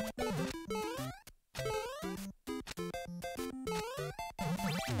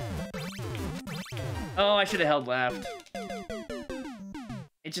 Oh, I should have held left.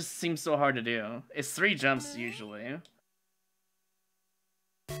 It just seems so hard to do. It's 3 jumps usually.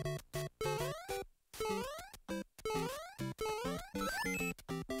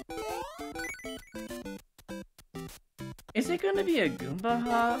 Is it gonna be a Goomba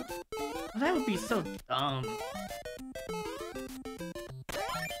hop? Well, that would be so dumb.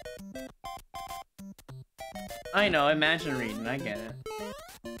 I know, imagine reading, I get it.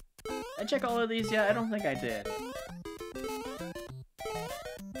 Did I check all of these yet? I don't think I did.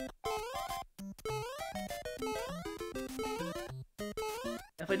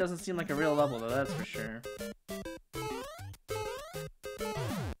 Definitely doesn't seem like a real level though, that's for sure.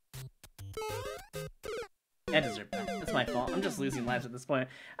 I deserve that. That's my fault. I'm just losing lives at this point.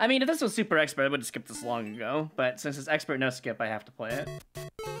 I mean, if this was Super Expert, I would have skipped this long ago. But since it's Expert no skip, I have to play it.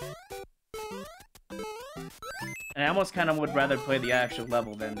 And I almost kind of would rather play the actual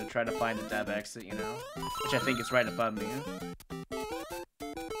level than to try to find a dev exit, you know? Which I think is right above me.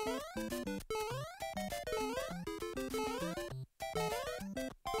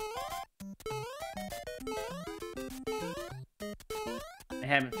 I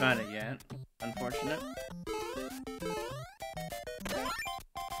haven't found it yet. Unfortunate.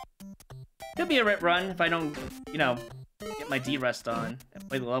 Could be a rip run if I don't, you know, get my D-rest on and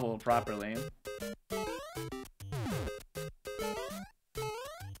play the level properly.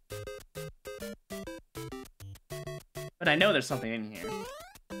 But I know there's something in here.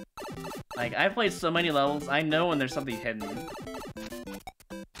 Like, I've played so many levels, I know when there's something hidden.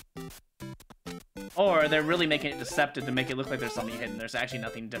 Or they're really making it deceptive to make it look like there's something hidden. There's actually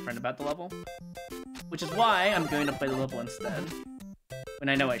nothing different about the level. Which is why I'm going to play the level instead. When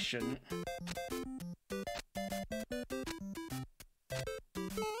I know I shouldn't.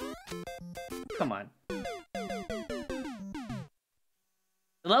 Come on.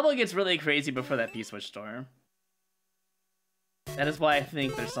 The level gets really crazy before that P-Switch store. That is why I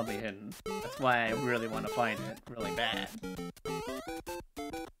think there's something hidden. That's why I really want to find it really bad.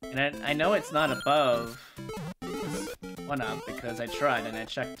 And I know it's not above this one up because I tried and I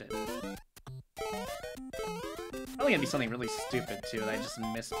checked it. Probably gonna be something really stupid too that I just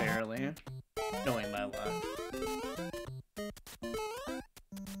missed barely. Knowing my luck.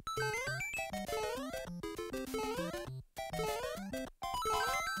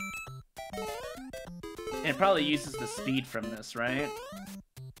 And it probably uses the speed from this, right?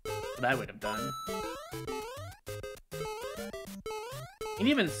 What I would have done. And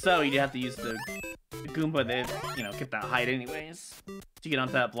even so, you'd have to use the Goomba that, you know, get that height anyways. To get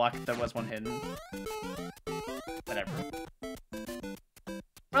onto that block if there was one hidden. Whatever.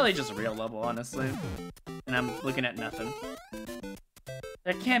 Probably just a real level, honestly. And I'm looking at nothing.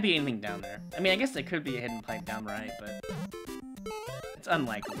 There can't be anything down there. I mean, I guess there could be a hidden pipe down right, but... it's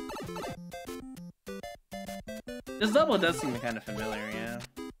unlikely. This level does seem kind of familiar, yeah.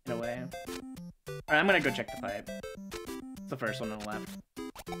 In a way. Alright, I'm gonna go check the pipe. It's the first one on the left.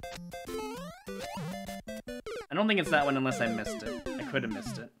 I don't think it's that one unless I missed it. I could have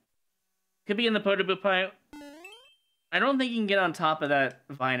missed it. Could be in the Potable pipe. I don't think you can get on top of that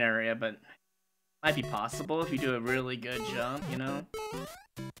vine area, but might be possible if you do a really good jump, you know?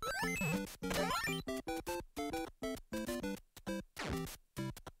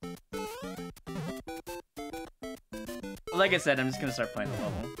 Well, like I said, I'm just gonna start playing the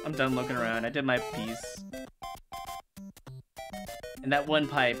level. I'm done looking around. I did my piece. And that one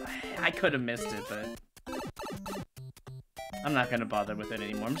pipe, I could have missed it, but I'm not gonna bother with it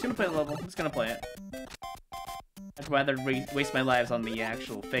anymore. I'm just gonna play the level. I'm just gonna play it. I'd rather waste my lives on the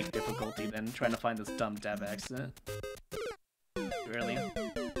actual fake difficulty than trying to find this dumb dev exit. Really?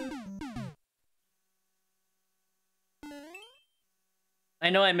 I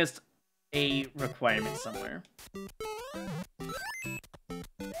know I missed a requirement somewhere. And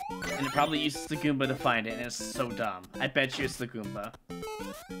it probably uses the Goomba to find it, and it's so dumb. I bet you it's the Goomba.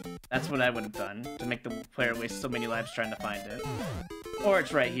 That's what I would have done, to make the player waste so many lives trying to find it. Or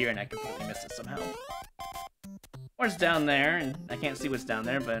it's right here and I completely missed it somehow. Or it's down there, and I can't see what's down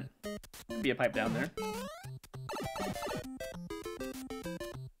there, but could be a pipe down there.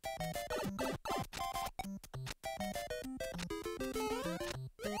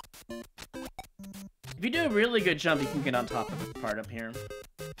 If you do a really good jump, you can get on top of this part up here.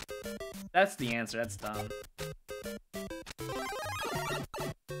 That's the answer, that's dumb.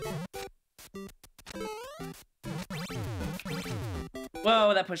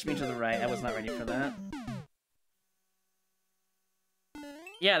 Whoa, that pushed me to the right. I was not ready for that.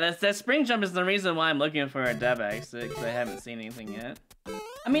 Yeah, that spring jump is the reason why I'm looking for a dev exit, because I haven't seen anything yet.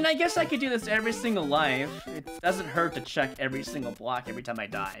 I mean, I guess I could do this every single life. It doesn't hurt to check every single block every time I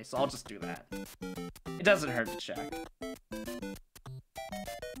die, so I'll just do that. It doesn't hurt to check.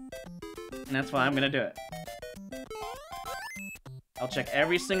 And that's why I'm gonna do it. I'll check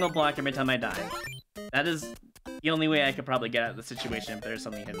every single block every time I die. That is the only way I could probably get out of the situation if there's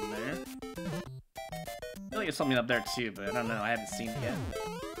something hidden there. I feel like there's something up there too, but I don't know. I haven't seen it yet.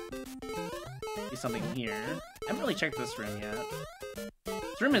 There's something here. I haven't really checked this room yet.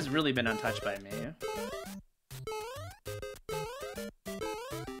 This room has really been untouched by me.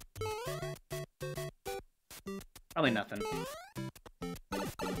 Probably nothing.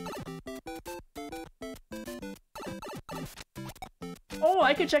 Oh,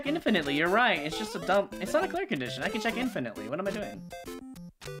 I could check infinitely. You're right. It's just a dumb... It's not a clear condition. I can check infinitely. What am I doing?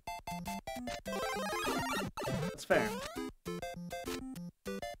 That's fair.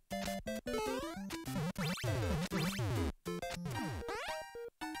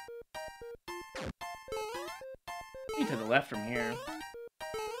 To the left from here.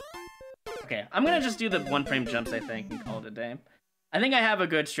 Okay, I'm gonna just do the one-frame jumps, I think, and call it a day. I think I have a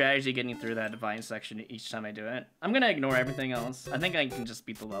good strategy getting through that divine section each time I do it. I'm gonna ignore everything else. I think I can just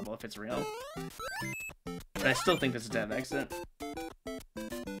beat the level if it's real. But I still think this is a dev exit.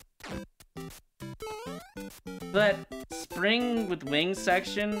 That spring with wings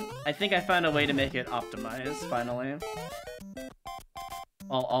section, I think I found a way to make it optimized, finally.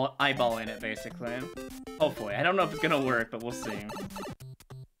 I'll eyeball in it, basically. Hopefully. I don't know if it's gonna work, but we'll see.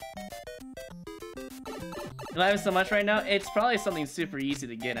 Do I have so much right now? It's probably something super easy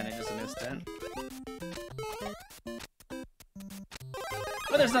to get and I just missed it.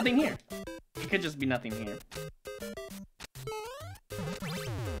 But there's nothing here. It could just be nothing here.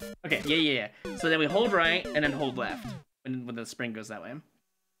 Okay, yeah. So then we hold right and then hold left when the spring goes that way.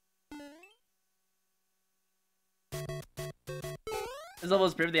 This level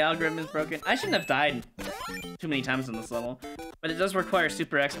is proved the algorithm is broken. I shouldn't have died too many times in this level, but it does require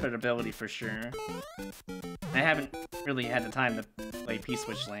super expert ability for sure. I haven't really had the time to play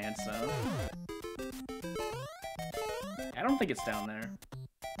P-Switch Land, so... I don't think it's down there.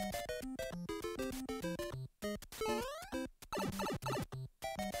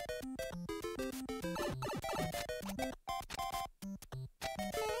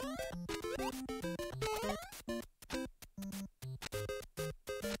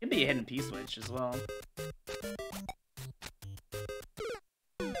 Could be a hidden P-Switch as well.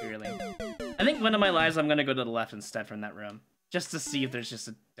 Really. I think one of my lives I'm gonna go to the left instead from that room. Just to see if there's just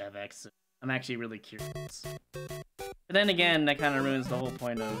a dev exit. I'm actually really curious. But then again, that kind of ruins the whole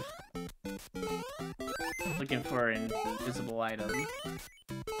point of looking for an invisible item.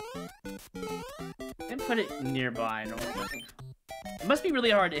 And put it nearby, I don't think. It must be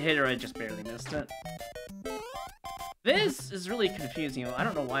really hard to hit or I just barely missed it. This is really confusing. I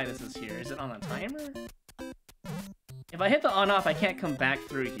don't know why this is here. Is it on a timer? If I hit the on-off, I can't come back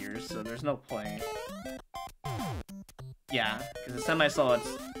through here, so there's no point. Yeah, because the semi-solid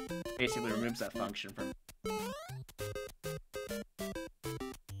basically removes that function from...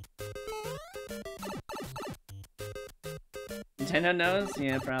 Nintendo knows?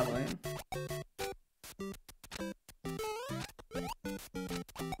 Yeah, probably.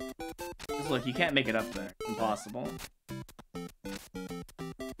 Just look, you can't make it up there. Impossible.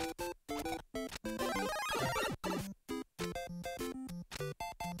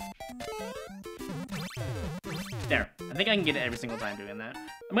 There. I think I can get it every single time doing that.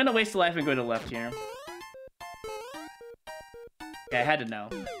 I'm gonna waste a life and go to the left here. Okay, I had to know.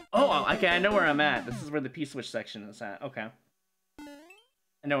 Oh, okay, I know where I'm at. This is where the P-Switch section is at. Okay.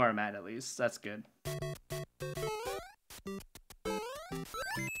 I know where I'm at least. That's good.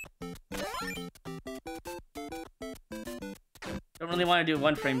 Don't really want to do a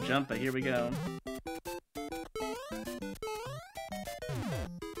one-frame jump, but here we go.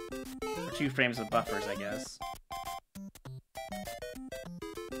 Or 2 frames with buffers, I guess.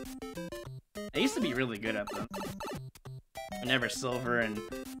 I used to be really good at them. Whenever Silver and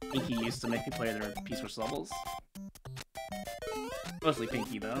Pinky used to make me play their P-Switch levels. Mostly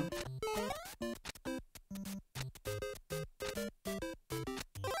Pinky, though.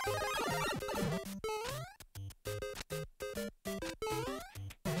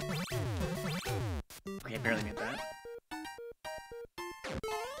 Okay, I barely made that.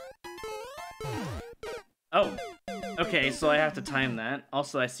 Oh! Okay, so I have to time that.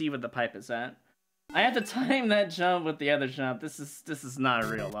 Also, I see what the pipe is at. I have to time that jump with the other jump. This is not a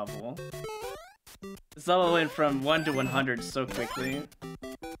real level. This level went from 1 to 100 so quickly.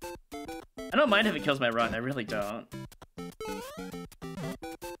 I don't mind if it kills my run, I really don't.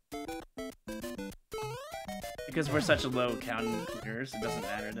 Because we're such a low counting clears, it doesn't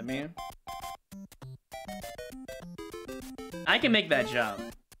matter to me. I can make that jump.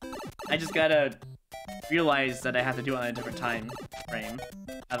 I just gotta realize that I have to do it on a different time frame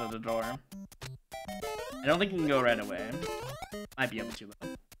out of the door. I don't think you can go right away. Might be able to though.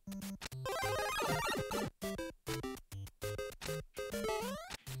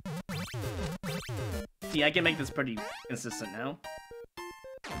 See, I can make this pretty consistent now.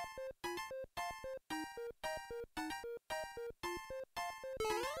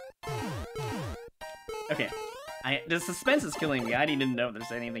 Okay. The suspense is killing me. I didn't even know if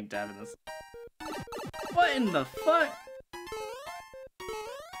there's anything to have in this. What in the fuck?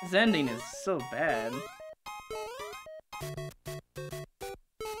 This ending is so bad.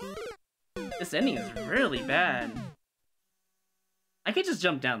 This ending is really bad. I could just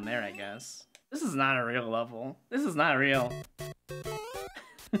jump down there, I guess. This is not a real level. This is not real.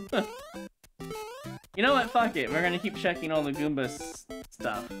 You know what? Fuck it. We're gonna keep checking all the Goomba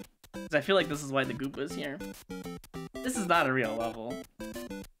stuff. Because I feel like this is why the Goomba's here. This is not a real level.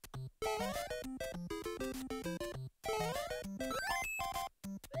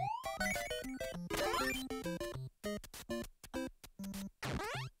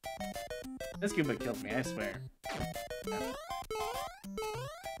 This Goomba killed me, I swear.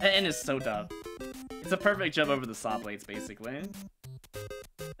 That end is so dumb. It's a perfect jump over the saw blades, basically.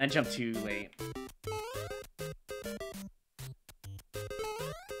 I jumped too late.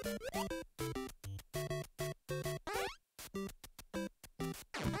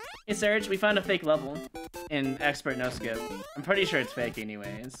 Hey Serge, we found a fake level in Expert No Skip. I'm pretty sure it's fake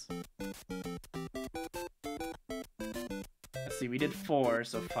anyways. Let's see, we did 4,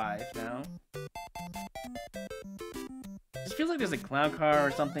 so 5 now. Just feels like there's a clown car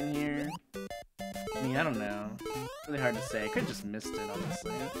or something here. I mean, I don't know. It's really hard to say. I could've just missed it,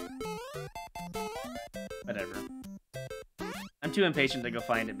 honestly. Whatever. I'm too impatient to go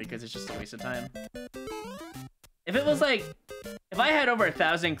find it because it's just a waste of time. If it was like... If I had over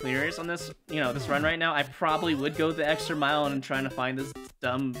 1,000 clears on this, you know, this run right now, I probably would go the extra mile and trying to find this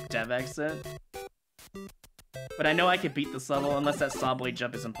dumb dev exit. But I know I could beat this level unless that saw blade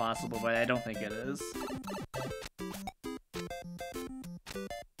jump is impossible, but I don't think it is.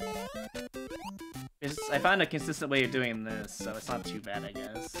 I found a consistent way of doing this, so it's not too bad, I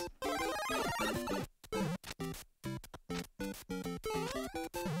guess.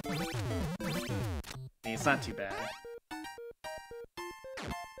 It's not too bad.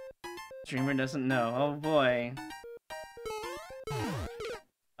 Dreamer doesn't know. Oh boy.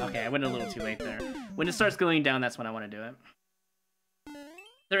 Okay, I went a little too late there. When it starts going down, that's when I want to do it.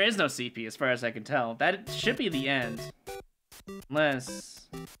 There is no CP, as far as I can tell. That should be the end. Unless...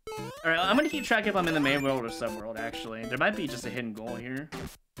 Alright, I'm gonna keep track if I'm in the main world or subworld, actually. There might be just a hidden goal here.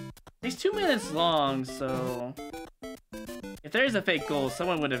 It's 2 minutes long, so... If there is a fake goal,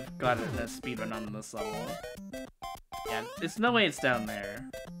 someone would have gotten a speedrun on this level. Yeah, there's no way it's down there.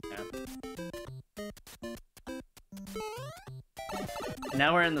 Yeah.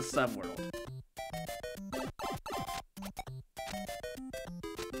 Now we're in the subworld.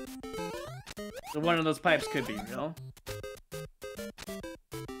 So one of those pipes could be real.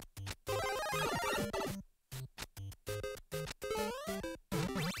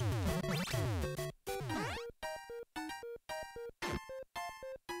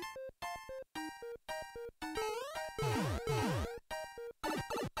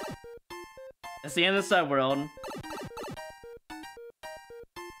 That's the end of the subworld.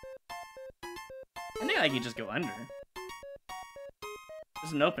 I think I can just go under.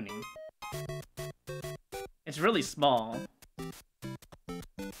 There's an opening. It's really small.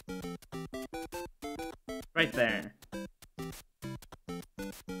 Right there.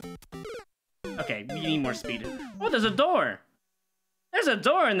 Okay, we need more speed. Oh, there's a door! There's a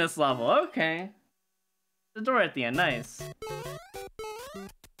door in this level, okay. The door at the end, nice.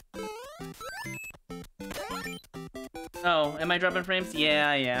 Oh, am I dropping frames? Yeah,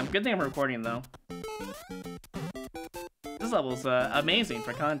 I am. Good thing I'm recording, though. This level's amazing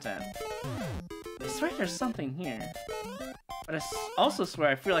for content. I swear there's something here. But I also swear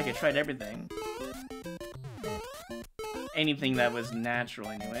I feel like I tried everything. Anything that was natural,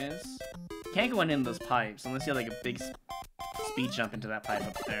 anyways. Can't go in those pipes unless you have like a big speed jump into that pipe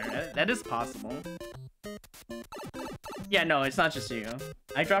up there. That is possible. Yeah, no, it's not just you.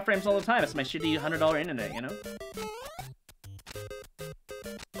 I drop frames all the time. It's my shitty $100 internet, you know?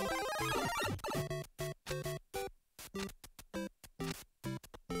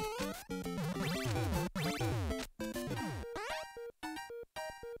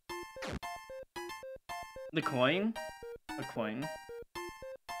 The coin? A coin.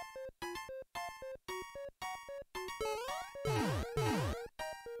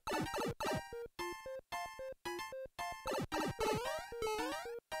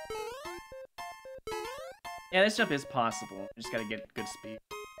 Yeah, this jump is possible. Just gotta get good speed.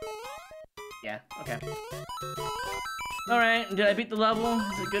 Yeah, okay. Alright, did I beat the level?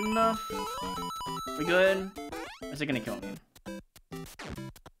 Is it good enough? We good? Or is it gonna kill me?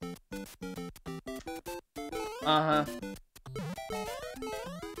 Uh-huh.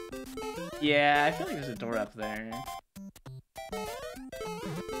 Yeah, I feel like there's a door up there.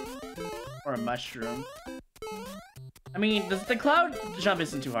 Or a mushroom. I mean, the cloud jump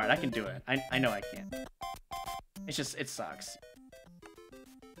isn't too hard. I can do it. I know I can. It's just, it sucks.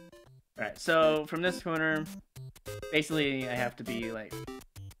 Alright, so from this corner, basically I have to be like...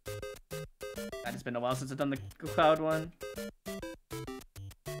 God, it's been a while since I've done the cloud one.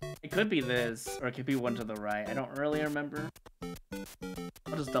 It could be this, or it could be one to the right. I don't really remember.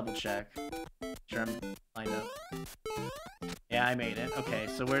 I'll just double check. Sure, I'm lined up. Yeah, I made it. Okay,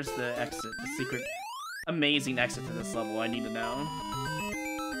 so where's the exit? The secret, amazing exit to this level. I need to know.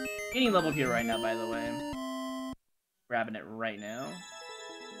 Any level here right now, by the way. Grabbing it right now.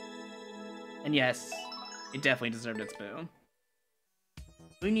 And yes, it definitely deserved its boo.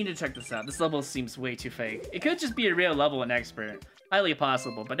 We need to check this out. This level seems way too fake. It could just be a real level and expert. Highly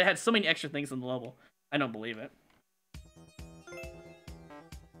possible, but it had so many extra things in the level. I don't believe it.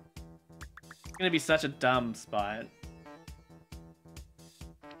 It's gonna be such a dumb spot.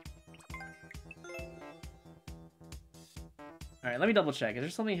 Alright, let me double check. Is there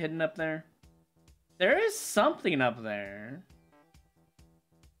something hidden up there? There is something up there.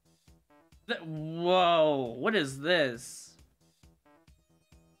 Whoa, what is this?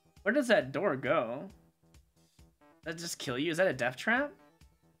 Where does that door go? Does that just kill you? Is that a death trap?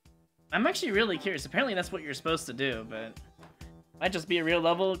 I'm actually really curious. Apparently that's what you're supposed to do, but... Might just be a real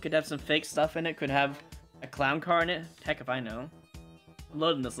level. Could have some fake stuff in it. Could have a clown car in it. Heck if I know. I'm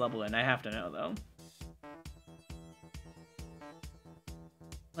loading this level in. I have to know, though.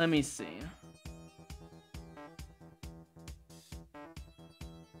 Let me see.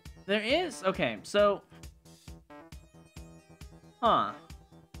 There is... Okay, so... Huh.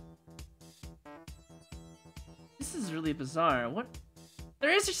 This is really bizarre. What?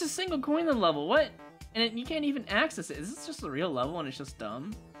 There is just a single coin in the level. What? And you can't even access it. Is this just a real level and it's just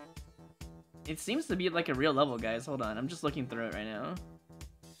dumb? It seems to be like a real level, guys. Hold on. I'm just looking through it right now.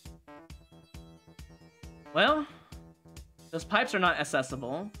 Well, those pipes are not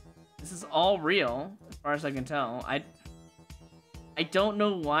accessible. This is all real, as far as I can tell. I don't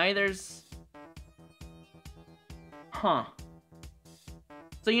know why there's... Huh.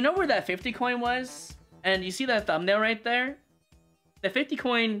 So you know where that 50 coin was? And you see that thumbnail right there? The 50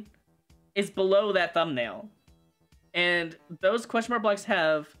 coin is below that thumbnail. And those question mark blocks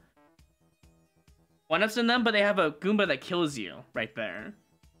have 1-ups in them, but they have a Goomba that kills you right there.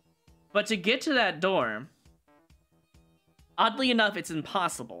 But to get to that door, oddly enough, it's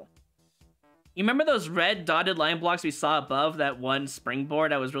impossible. You remember those red dotted line blocks we saw above that one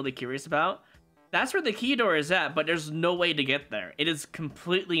springboard I was really curious about? That's where the key door is at, but there's no way to get there. It is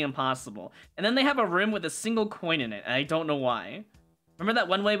completely impossible. And then they have a room with a single coin in it, and I don't know why. Remember that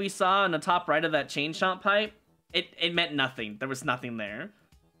one way we saw on the top right of that chain shot pipe? It meant nothing. There was nothing there.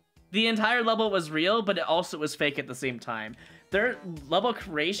 The entire level was real, but it also was fake at the same time. Their level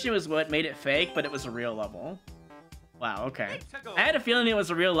creation was what made it fake, but it was a real level. Wow, okay. I had a feeling it was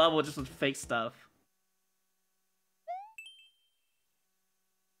a real level just with fake stuff.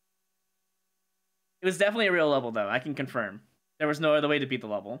 It was definitely a real level, though. I can confirm. There was no other way to beat the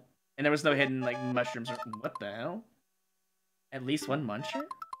level. And there was no hidden, like, mushrooms or... What the hell? At least one muncher?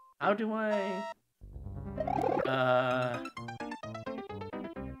 How do I...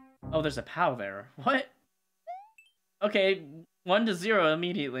 Oh, there's a POW there. What? Okay, 1 to 0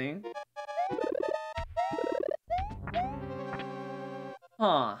 immediately.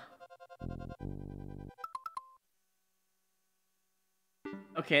 Huh.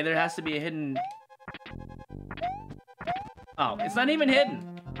 Okay, there has to be a hidden... Oh, it's not even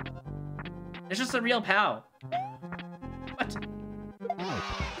hidden. It's just a real POW. What?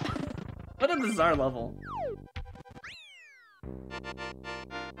 What a bizarre level.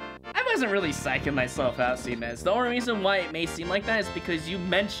 I wasn't really psyching myself out, C-Mez. The only reason why it may seem like that is because you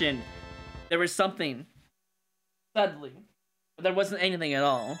mentioned there was something suddenly, but there wasn't anything at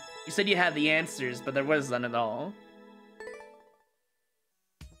all. You said you had the answers, but there was none at all.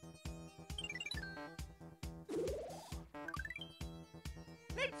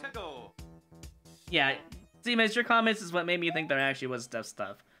 Let's go. Yeah, C-Mez, your comments is what made me think there actually was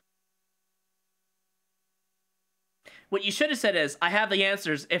stuff. What you should have said is, I have the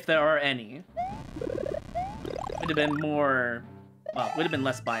answers if there are any. Would have been more... Well, would have been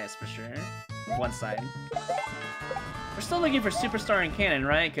less biased for sure. On one side. We're still looking for Superstar and Cannon,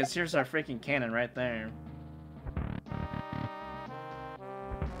 right? Because here's our freaking cannon right there.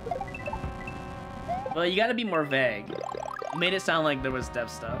 Well, you gotta be more vague. You made it sound like there was dev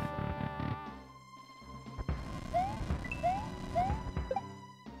stuff.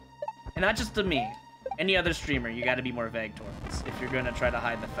 And not just to me. any other streamer, you gotta be more vague towards if you're gonna try to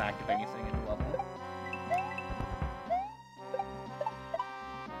hide the fact of anything in the level.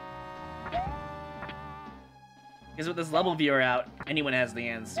 Because with this level viewer out, anyone has the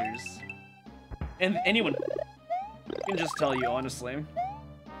answers. And anyone can just tell you, honestly. And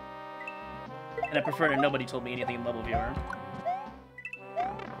I prefer that nobody told me anything in level viewer.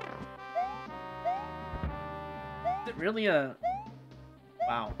 Is it really a...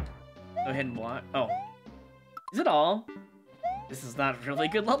 Wow. No hidden block. Oh. Is it all? This is not really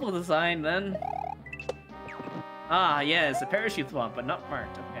good level design, then. Ah, yes, a parachute swamp, but not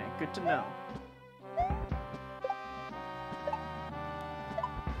marked. Okay, good to know.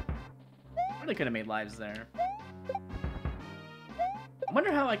 Really could have made lives there. I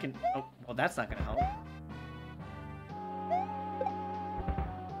wonder how I can... Oh, well, that's not gonna help.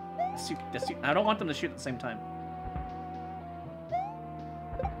 I don't want them to shoot at the same time.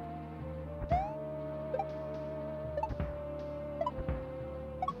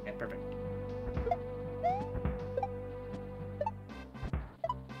 Okay, perfect.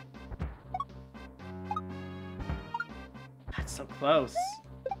 That's so close.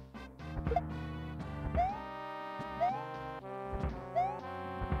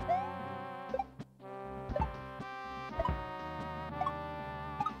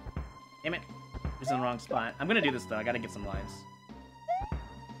 Damn it. He's in the wrong spot. I'm gonna do this though. I gotta get some lives.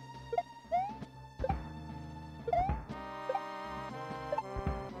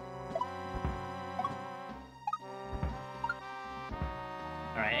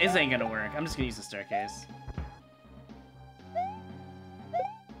 Alright, this ain't gonna work. I'm just gonna use the staircase.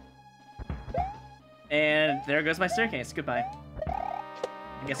 And there goes my staircase. Goodbye. I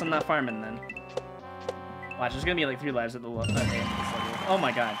guess I'm not farming then. Watch, there's gonna be like 3 lives at the end of this level. Oh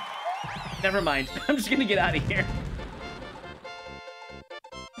my god. Never mind. I'm just gonna get out of here.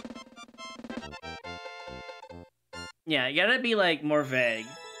 Yeah, you gotta be like more vague.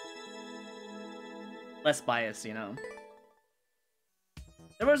 Less biased, you know.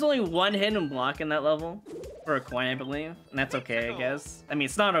 There was only 1 hidden block in that level. For a coin, I believe. And that's okay, I guess. I mean,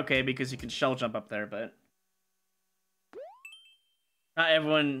 it's not okay because you can shell jump up there, but... Not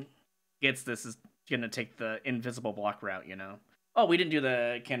everyone gets this is gonna take the invisible block route, you know. Oh, we didn't do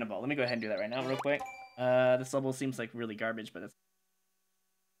the cannonball. Let me go ahead and do that right now, real quick. This level seems like really garbage, but it's...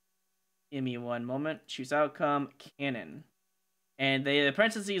 Give me one moment. Choose outcome, cannon. And the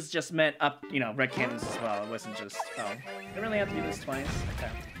parentheses just meant up, you know, red cannons as well. It wasn't just... Oh, I really have to do this twice? Okay.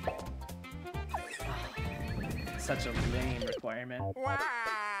 Oh, such a lame requirement.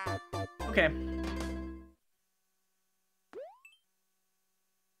 Okay.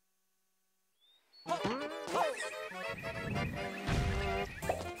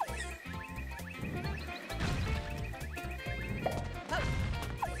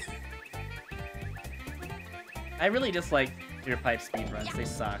 I really dislike your pipe speedruns. They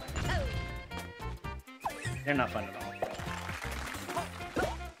suck. They're not fun at all.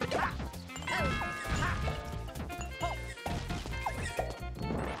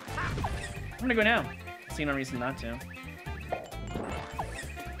 I'm gonna go now. I see no reason not to.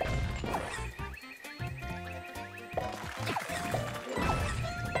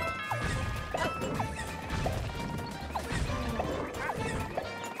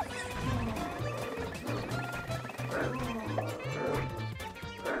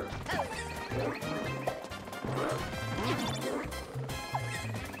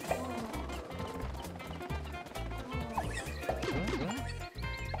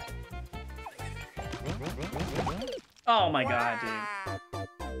 Oh my god, dude.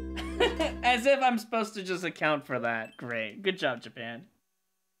 As if I'm supposed to just account for that. Great. Good job, Japan.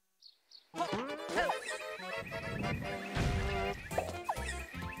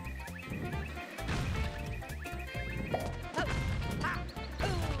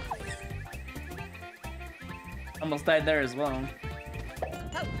 Almost died there as well.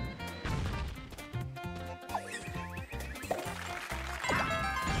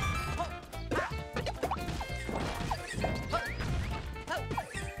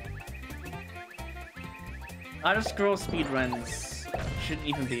 Auto-scroll speedruns shouldn't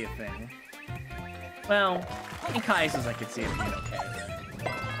even be a thing. Well, in Kai's I could see it being okay,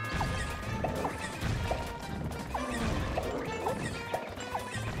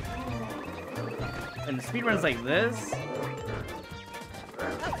 but... And the speedruns like this...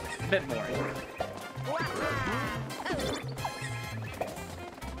 a bit boring.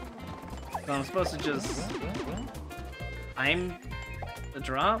 So I'm supposed to just... time the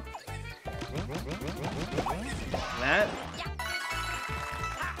drop? That?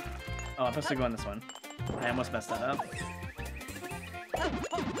 Oh, I'm supposed to go on this one. I almost messed that up.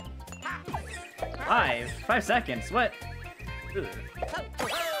 5 seconds. What? Ugh.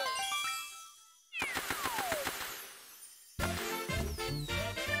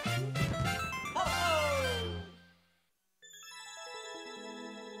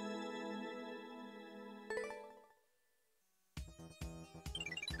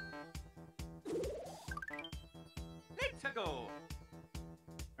 Let's go.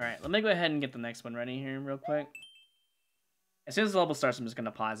 Alright, let me go ahead and get the next one ready here real quick. As soon as the level starts, I'm just gonna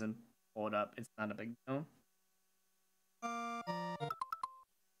pause and pull it up. It's not a big deal.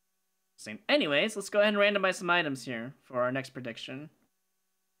 Same. Anyways, let's go ahead and randomize some items here for our next prediction.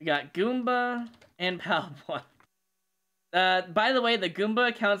 We got Goomba and Palboy. By the way, the Goomba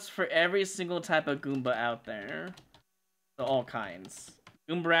accounts for every single type of Goomba out there. So all kinds.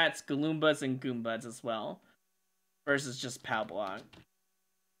 Goombrats, Galoombas, and Goombuds as well. Versus just Palblock.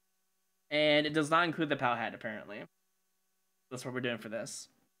 And it does not include the Pal Hat, apparently. That's what we're doing for this.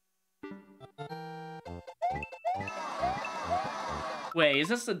 Wait, is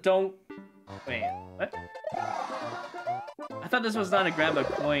this a don't... Wait, what? I thought this was not a grab a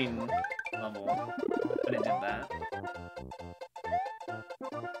coin level when it did that.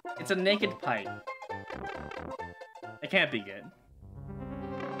 It's a naked pipe. It can't be good.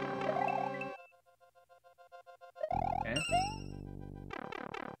 Okay.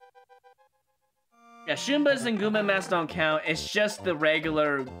 Yeah, Shoombas and Goomba masks don't count. It's just the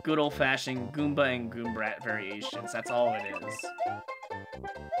regular, good old-fashioned Goomba and Goombrat variations. That's all it is.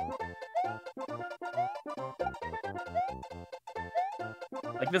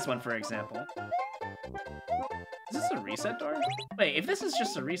 Like this one, for example. Is this a reset door? Wait, if this is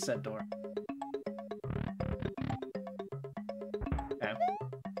just a reset door... Okay.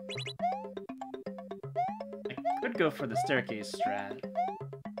 I could go for the staircase strat.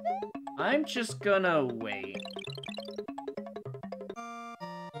 I'm just gonna wait.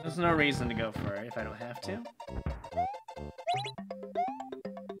 There's no reason to go for it if I don't have to.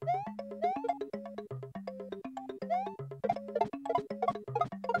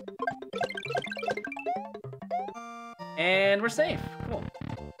 And we're safe. Cool.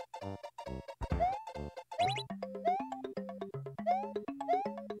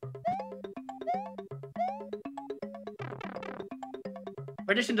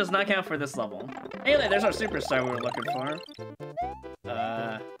 Perdition does not count for this level. Hey, there's our superstar we were looking for.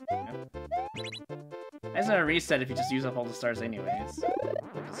 Yeah. Why isn't it a reset if you just use up all the stars anyways?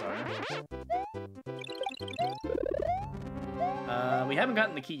 Bizarre. We haven't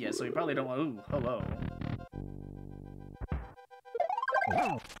gotten the key yet, so we probably don't want... Ooh, hello.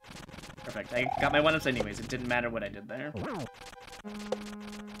 Perfect, I got my 1-ups anyways. It didn't matter what I did there.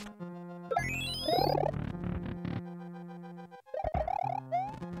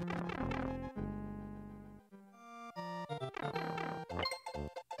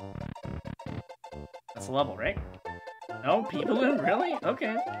 That's a level, right? No, people really?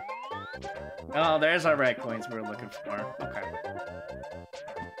 Okay. Oh, there's our red coins we were looking for. Okay.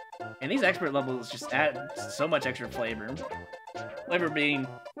 And these expert levels just add so much extra flavor. Flavor being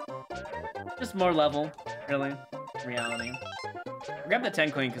just more level, really, in reality. I grabbed the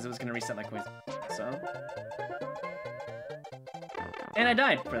 10 coin because it was going to reset my coins, so. And I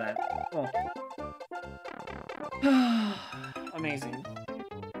died for that. Cool. Amazing.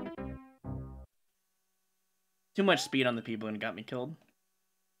 Too much speed on the people and got me killed.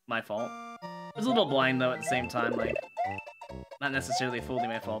 My fault. I was a little blind though at the same time, like, not necessarily fully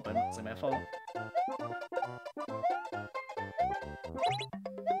my fault, but mostly my fault.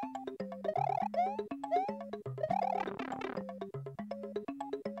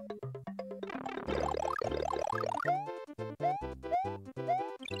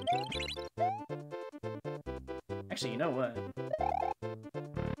 Actually, you know what?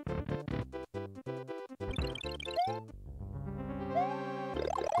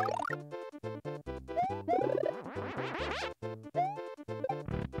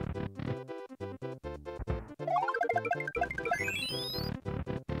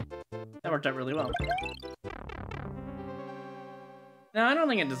 That worked out really well. No, I don't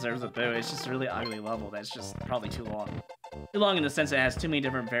think it deserves a boo. It's just a really ugly level that's just probably too long. Too long in the sense that it has too many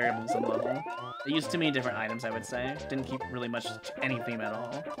different variables in the level. They used too many different items, I would say. Didn't keep really much any theme at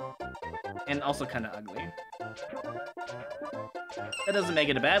all. And also kind of ugly. That doesn't make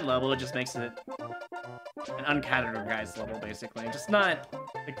it a bad level, it just makes it an uncategorized level, basically. Just not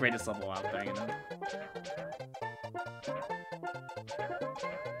the greatest level out there, you know?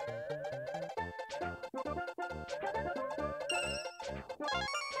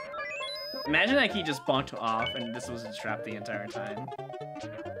 Imagine that he just bonked off and this was a trap the entire time.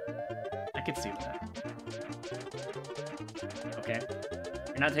 I could see that. Okay.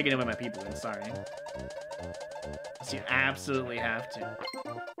 You're not taking away my people, I'm sorry. to. Absolutely have to.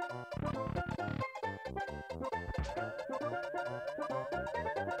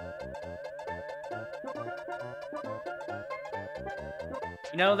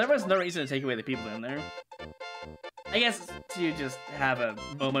 You know, there was no reason to take away the people in there. I guess to just have a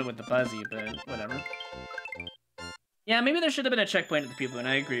moment with the Buzzy, but whatever. Yeah, maybe there should have been a checkpoint at the people, and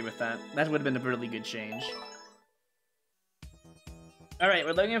I agree with that. That would have been a really good change. Alright,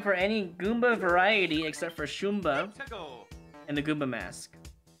 we're looking for any Goomba variety except for Shumba and the Goomba mask.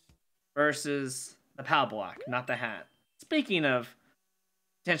 Versus the POW block, not the hat. Speaking of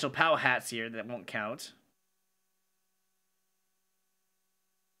potential POW hats here that won't count.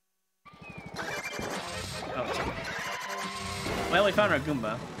 Oh, well, we found our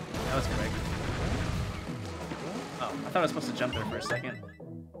Goomba. That was quick. Oh, I thought I was supposed to jump there for a second.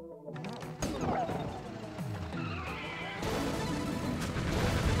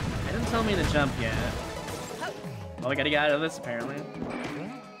 It didn't tell me to jump yet. Well, we gotta get out of this, apparently.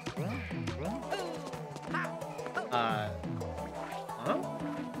 Huh?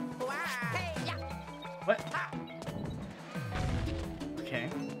 What? Okay.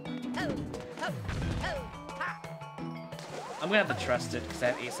 I'm gonna have to trust it, because I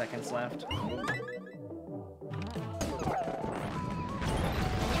have 8 seconds left.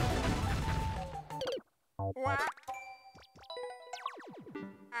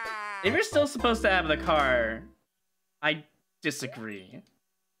 If you're still supposed to have the car, I disagree.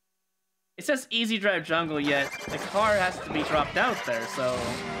 It says easy drive jungle, yet the car has to be dropped out there, so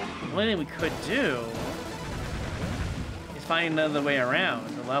the only thing we could do is find another way around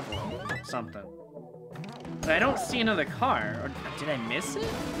the level or something. But I don't see another car, or did I miss it?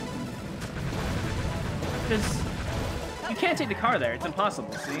 Because you can't take the car there, it's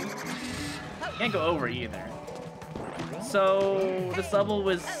impossible, see? You can't go over either. So this level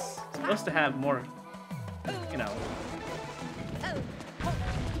was supposed to have more, you know,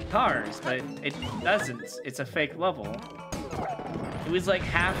 cars, but it doesn't. It's a fake level. It was like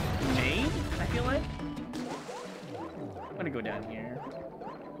half made, I feel like. I'm gonna go down here.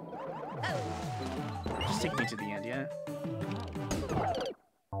 Just take me to the end, yeah?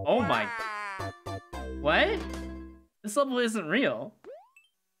 Oh my... What? This level isn't real.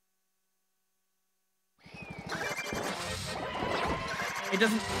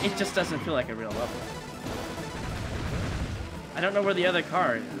 It just doesn't feel like a real level. I don't know where the other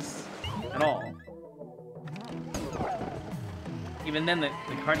car is at all. Even then, the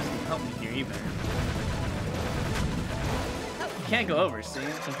car doesn't help me here either. You can't go over, see?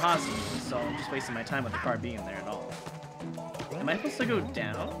 It's impossible, so I'm just wasting my time with the car being there at all. Am I supposed to go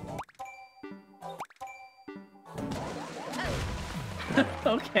down?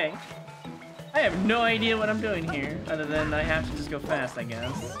 Okay. I have no idea what I'm doing here, other than I have to just go fast, I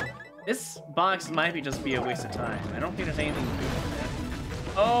guess. This box might just be a waste of time. I don't think there's anything to do with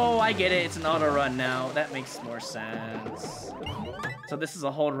it. Oh, I get it. It's an auto run now. That makes more sense. So this is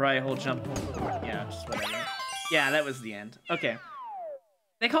a hold right, hold jump. Yeah, just whatever. Yeah, that was the end. Okay.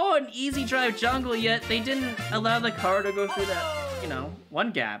 They call it an easy drive jungle, yet they didn't allow the car to go through that, you know,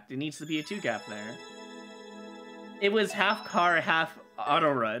 one gap. There needs to be a 2 gap there. It was half car, half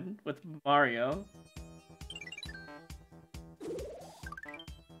auto run with Mario.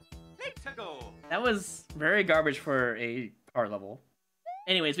 That was very garbage for a car level.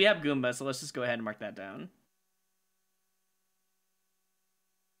 Anyways, we have Goomba, so let's just go ahead and mark that down.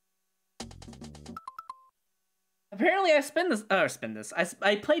 Apparently I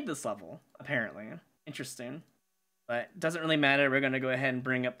played this level, apparently. Interesting. But it doesn't really matter, we're gonna go ahead and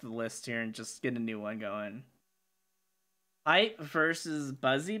bring up the list here and just get a new one going. Pipe versus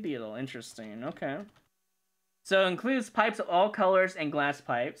Buzzy Beetle, interesting, okay. So includes pipes of all colors and glass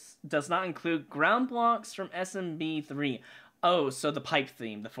pipes. Does not include ground blocks from SMB3. Oh, so the pipe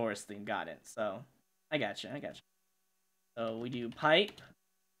theme, the forest theme, got it. So, I gotcha. So we do pipe,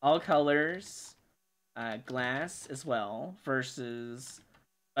 all colors, glass as well, versus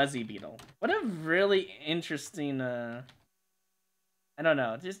Buzzy Beetle. What a really interesting, I don't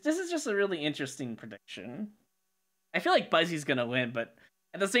know, this is just a really interesting prediction. I feel like Buzzy's gonna win, but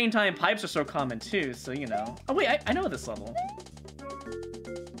at the same time, pipes are so common too, so you know. Oh wait, I know this level.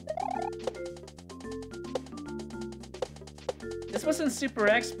 This wasn't super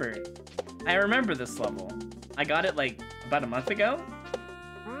expert. I remember this level. I got it like about a month ago.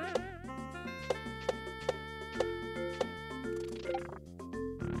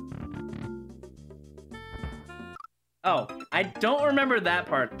 Oh, I don't remember that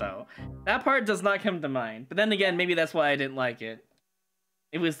part though. That part does not come to mind. But then again, maybe that's why I didn't like it.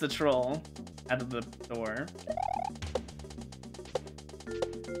 It was the troll out of the door.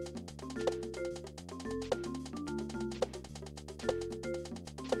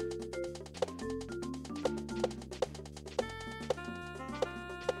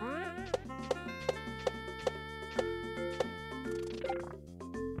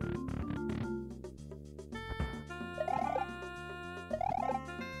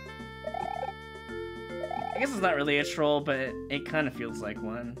 guess it's not really a troll, but it kind of feels like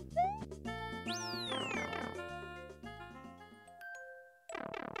one.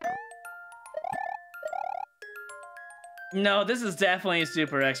 No, this is definitely a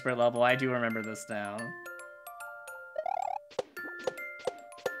super expert level. I do remember this now.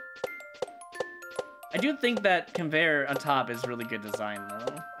 I do think that conveyor on top is really good design,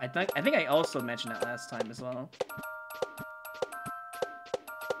 though. I think I also mentioned that last time as well.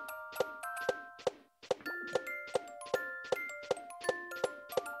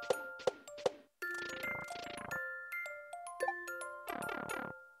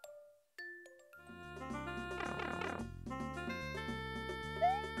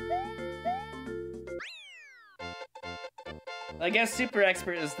 I guess super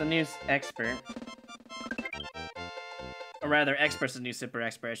expert is the new expert. Or rather, expert's the new super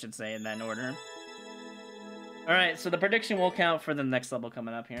expert, I should say, in that order. Alright, so the prediction will count for the next level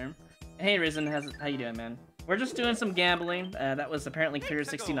coming up here. Hey Risen, how you doing, man? We're just doing some gambling. That was apparently clear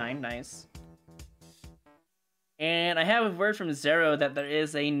 69, nice. And I have a word from Zero that there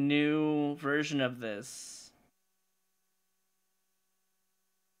is a new version of this.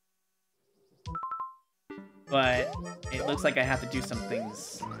 But it looks like I have to do some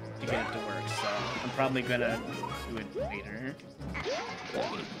things to get it to work, so I'm probably gonna do it later. What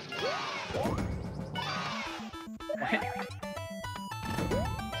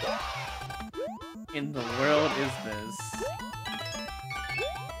in the world is this?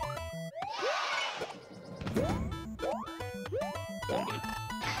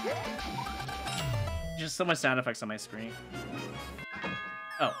 Just so much sound effects on my screen.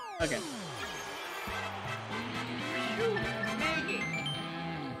 Oh, okay.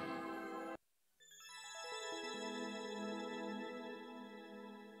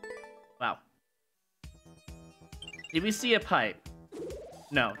 Wow. Did we see a pipe?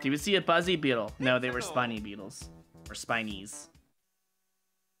 No. Did we see a buzzy beetle? No, they were spiny beetles. Or spinies.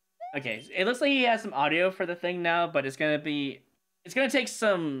 Okay, it looks like he has some audio for the thing now, but it's gonna take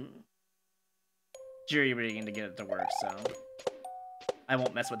some jury rigging to get it to work, so I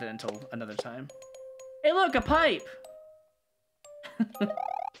won't mess with it until another time. Hey look, a pipe!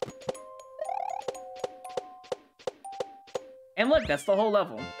 And look, that's the whole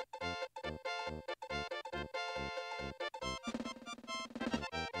level.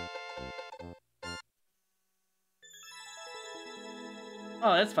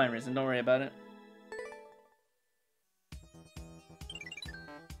 Oh, that's fine, Risen. Don't worry about it.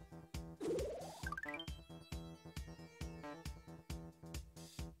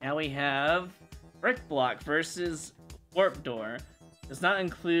 Now we have Brick Block versus Warp Door. Does not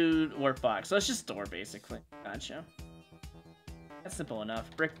include Warp Box, so it's just door, basically. Gotcha. That's simple enough.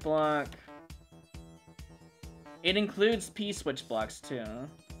 Brick Block. It includes P-switch blocks, too.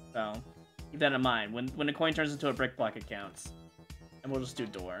 So, keep that in mind. When a coin turns into a Brick Block, it counts. And we'll just do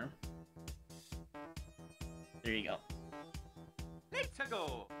door. There you go. Let's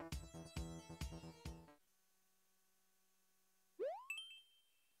go.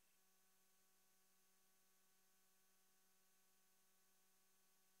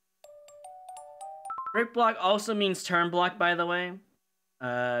 Brick block also means turn block, by the way.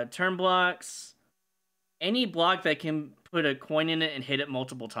 Turn blocks. Any block that can put a coin in it and hit it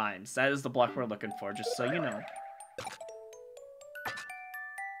multiple times. That is the block we're looking for, just so you know.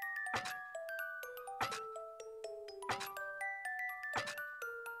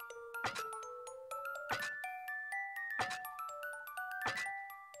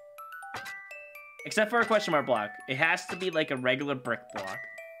 Except for a question mark block. It has to be like a regular brick block.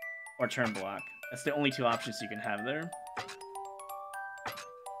 Or turn block. That's the only two options you can have there.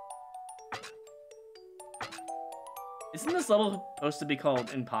 Isn't this level supposed to be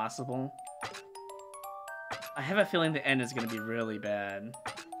called Impossible? I have a feeling the end is going to be really bad.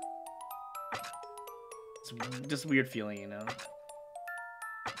 It's just a weird feeling, you know?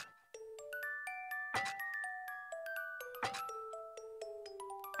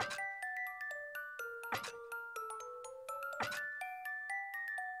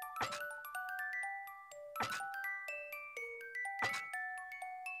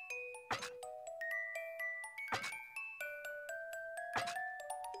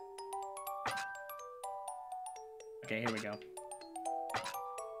 Okay, here we go.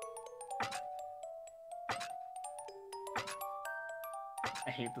 I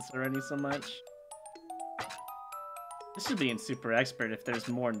hate this already so much. This should be in Super Expert if there's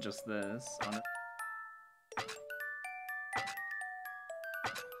more than just this on it.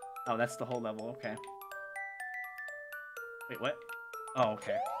 Oh, that's the whole level, okay. Wait, what? Oh,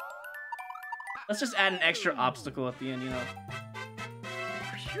 okay. Let's just add an extra obstacle at the end, you know?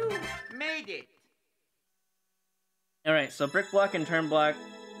 Phew, made it. Alright, so brick block and turn block.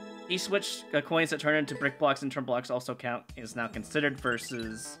 Each switch coins that turn into brick blocks and turn blocks also count is now considered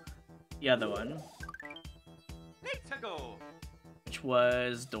versus the other one. Let's go. Which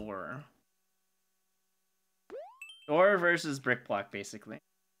was door. Door versus brick block, basically.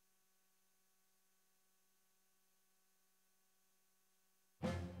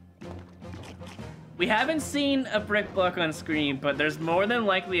 We haven't seen a brick block on screen, but there's more than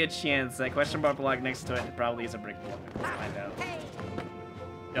likely a chance that question mark block next to it probably is a brick block. Let's find out.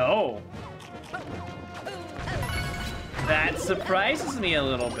 No. That surprises me a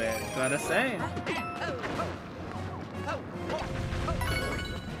little bit, gotta say.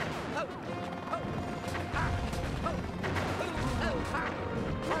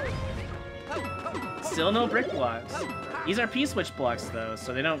 Still no brick blocks. These are P-switch blocks though,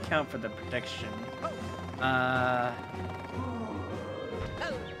 so they don't count for the protection.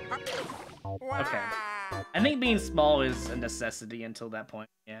 Okay. I think being small is a necessity until that point,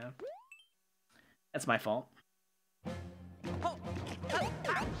 yeah. That's my fault.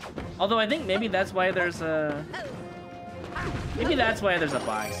 Although I think maybe that's why there's a... Maybe that's why there's a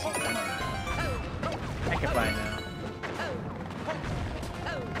box here. I can find out.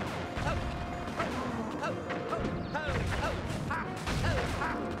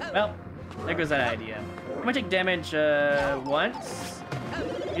 Well, there goes that idea. I'm gonna take damage once.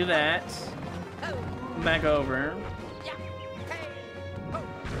 Do that. Come back over.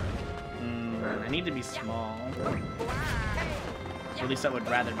 I need to be small. Or at least I would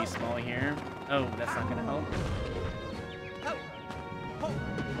rather be small here. Oh, that's not gonna help.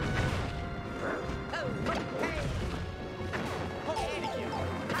 Thank you.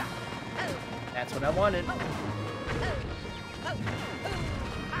 That's what I wanted.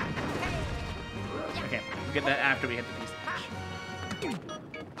 Okay, we'll get that after we hit the piece.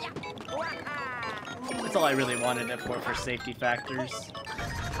 That's all I really wanted it for safety factors.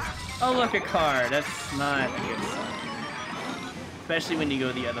 Oh look, a car. That's not a good sign. Especially when you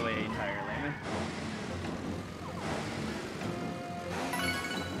go the other way entirely.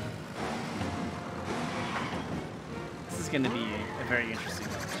 This is going to be a very interesting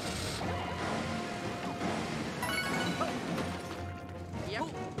one.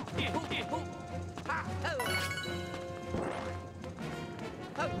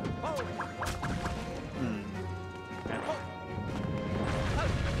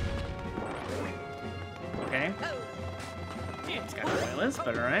 Okay. It's got violence,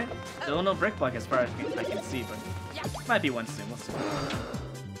 but alright. Still no brick block as far as I can see, but might be one soon. We'll see.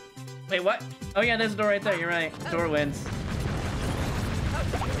 Wait, what? Oh yeah, there's a door right there. You're right. Door wins.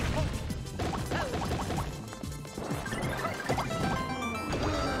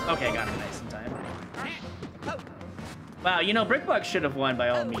 Okay, got him nice in time. Wow, you know, brick block should have won by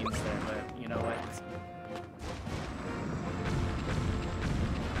all means there, but you know what?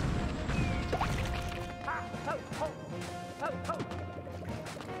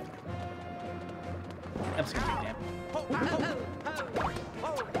 I'm just gonna take damn.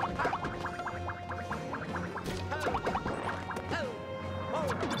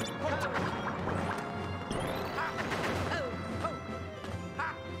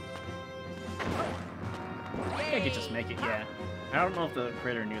 I could just make it, yeah. I don't know if the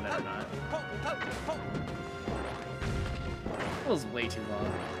critter knew that or not. It was way too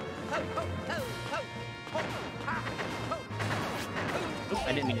long. Oop,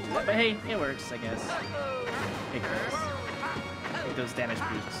 I didn't mean to do that, but hey, it works, I guess. It goes. Take those damage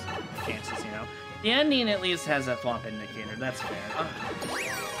boosts chances, you know. The ending at least has a flop indicator, that's fair.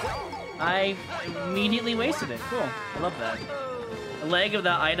 I immediately wasted it. Cool, I love that. The leg of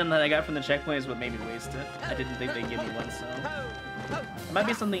that item that I got from the checkpoint is what made me waste it. I didn't think they'd give me one, so... There might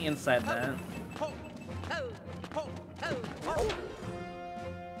be something inside that.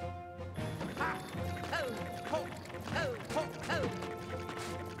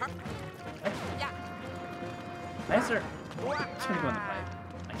 Why is there... I'm just gonna go in the pipe.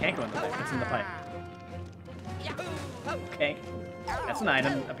 I can't go in the pipe. What's in the pipe? Okay. That's an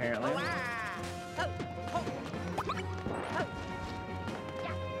item, apparently.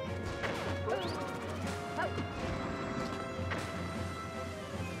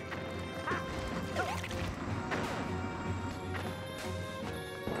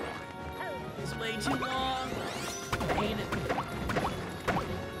 It's way too long. I hate it.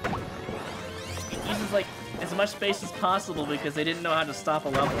 It uses like as much space as possible because they didn't know how to stop a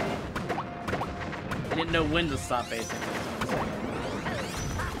level. They didn't know when to stop, basically.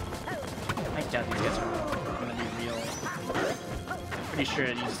 I doubt these guys are gonna be real. Pretty sure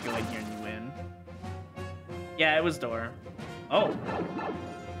you just go in here and you win. Yeah, it was door. Oh.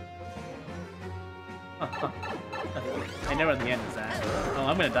 I know where the end is at. Oh,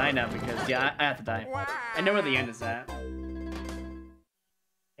 I'm gonna die now because, yeah, I have to die. I know where the end is at. And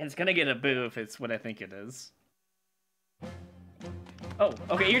it's gonna get a boo if it's what I think it is. Oh,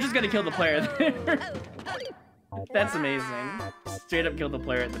 okay, you're just gonna kill the player there. That's amazing. Straight up kill the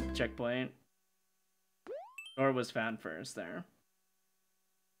player at the checkpoint. Or was found first there.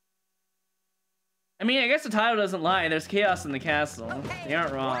 I mean, I guess the title doesn't lie. There's chaos in the castle. They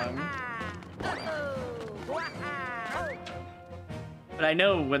aren't wrong. But I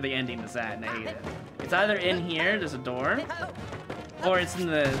know where the ending is at, and I hate it. It's either in here, there's a door, or it's in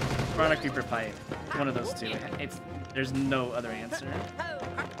the Chrono Creeper pipe. One of those two. There's no other answer.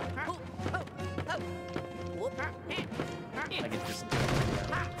 Like it's just...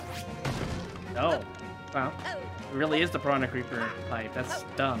 Oh. Wow. It really is the Piranha Creeper pipe. That's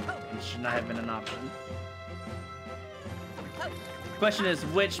dumb. It should not have been an option. The question is,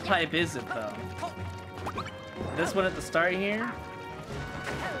 which pipe is it, though? This one at the start here?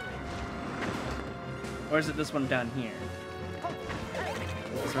 Or is it this one down here?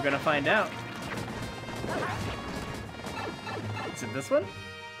 So we're gonna find out. Is it this one?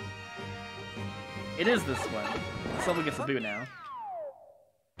 It is this one. This level gets a boo now.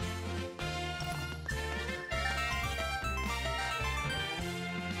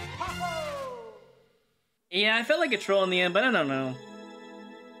 Yeah, I felt like a troll in the end, but I don't know.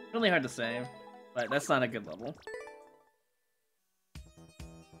 Really hard to say, but that's not a good level.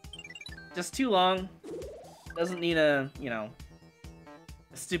 Just too long. Doesn't need a, you know,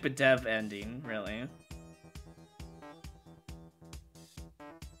 a stupid dev ending, really.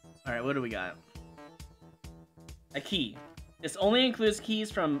 Alright, what do we got? A key. This only includes keys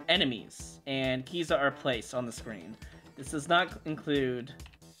from enemies, and keys that are placed on the screen. This does not include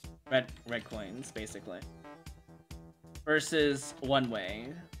red coins, basically. Versus one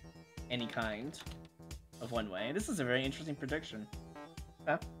way. Any kind of one way. This is a very interesting prediction.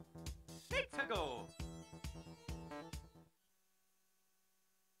 Huh?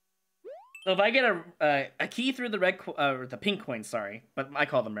 So if I get a key through the the pink coin, sorry, but I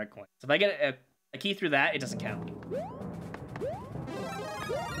call them red coins. So if I get a key through that, it doesn't count.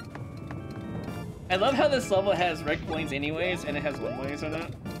 I love how this level has red coins anyways, and it has one ways in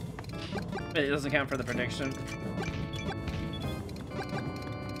it. But it doesn't count for the prediction.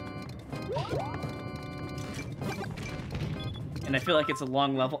 And I feel like it's a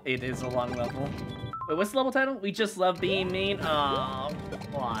long level. It is a long level. Wait, what's the level title? We Just Love Being Mean? Oh,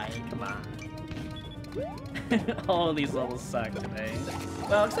 why? Come on. All of these levels suck today.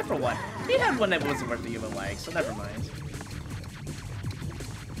 Well, except for one. We had one that wasn't worth the give a like, so never mind.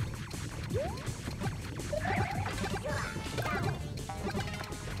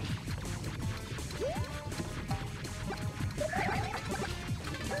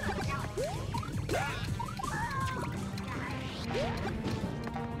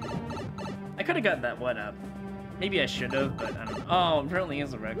 I could have got that one up. Maybe I should have, but I don't know. Oh, apparently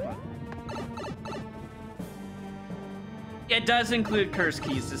is a red one. It does include curse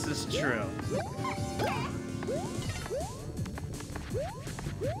keys, this is true.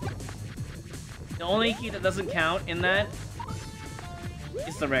 The only key that doesn't count in that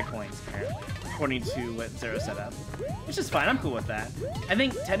is the red coins, apparently. According to what Zero set up. Which is fine, I'm cool with that. I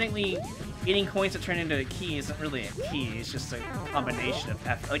think technically getting coins that turn into a key isn't really a key, it's just a combination of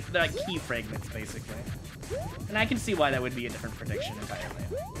like they're like key fragments basically. And I can see why that would be a different prediction entirely.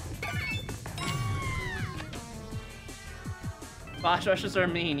 Boss rushes are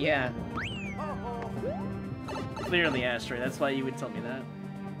mean, yeah. Clearly, Astray, that's why you would tell me that.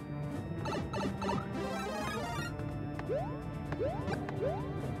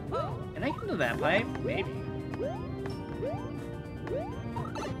 Can I get into that pipe? Maybe.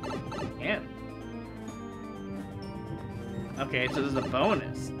 Can. Okay, so there's a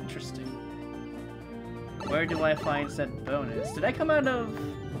bonus. Interesting. Where do I find said bonus? Did I come out of...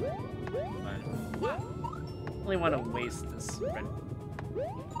 I really want to waste this red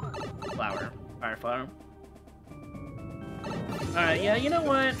flower. Fire flower. Alright, yeah, you know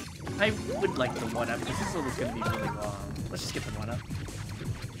what? I would like the 1-up because this level's gonna be really long. Let's just get the 1-up.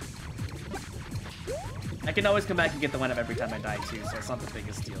 I can always come back and get the 1-up every time I die too, so it's not the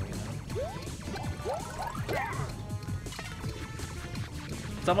biggest deal, you know?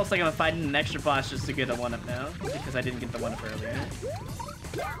 It's almost like I'm fighting an extra boss just to get a 1-up now, because I didn't get the 1-up earlier.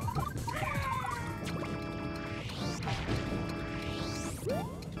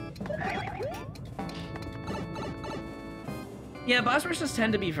 Yeah, boss rushes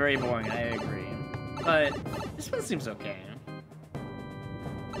tend to be very boring, I agree. But this one seems okay.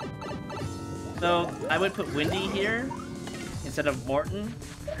 So I would put Windy here instead of Morton.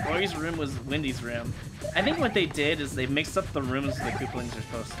 Roy's room was Wendy's room. I think what they did is they mixed up the rooms the Koopalings are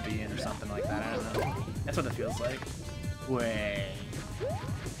supposed to be in or something like that. I don't know. That's what it feels like. Way.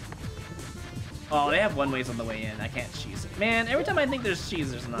 Oh, they have one ways on the way in. I can't cheese it. Man, every time I think there's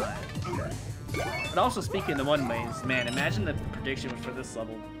cheese, there's not. But also, speaking of one ways, man, imagine the prediction for this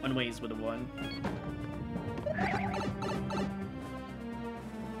level. One ways would have won.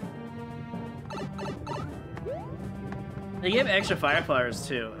 They give extra fire flowers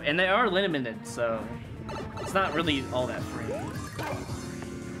too, and they are limited, so it's not really all that free.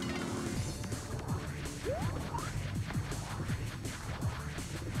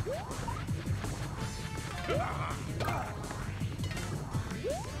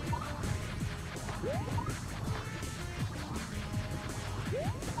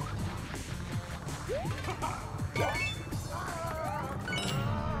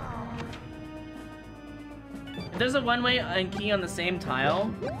 If there's a one-way and key on the same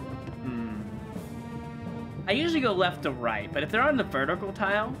tile, I usually go left to right, but if they're on the vertical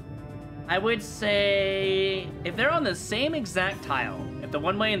tile, I would say if they're on the same exact tile, if the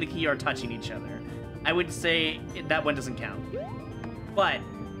one-way and the key are touching each other, I would say that one doesn't count. But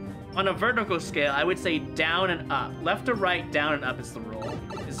on a vertical scale, I would say down and up. Left to right, down and up is the rule,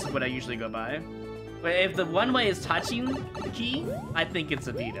 is what I usually go by. But if the one-way is touching the key, I think it's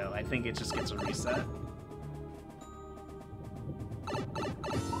a veto. I think it just gets a reset.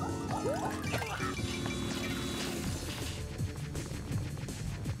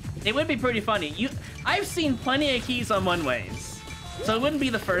 It would be pretty funny. I've seen plenty of keys on one-ways, so it wouldn't be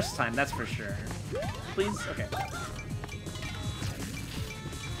the first time, that's for sure. Please? Okay.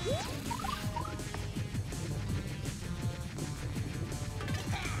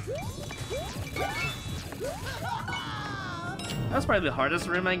 That was probably the hardest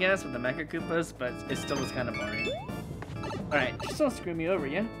room, I guess, with the Mecha Koopas, but it still was kind of boring. Alright, just don't screw me over,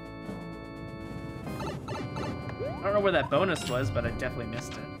 yeah? I don't know where that bonus was, but I definitely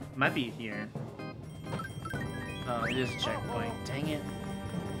missed it. It might be here. Oh, it is a checkpoint. Dang it.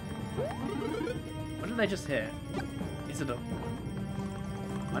 What did I just hit? Is it a...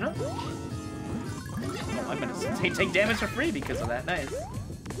 Why not? Oh, I'm gonna take damage for free because of that. Nice.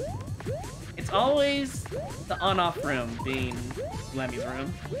 It's always the on-off room being Lemmy's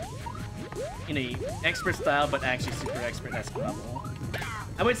room. In a expert style, but actually super expert-esque level.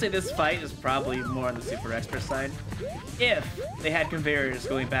 I would say this fight is probably more on the super expert side, if they had conveyors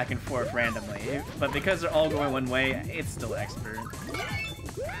going back and forth randomly. But because they're all going one way, it's still expert.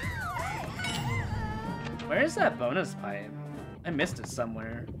 Where is that bonus pipe? I missed it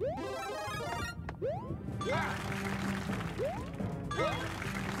somewhere.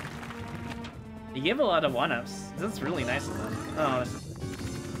 You give a lot of one-ups. That's really nice of them. Oh,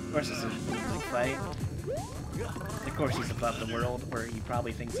 of course it's a big fight. Of course he's above the world where he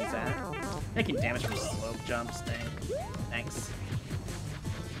probably thinks he's at. Taking damage from slope jumps, dang. Thanks.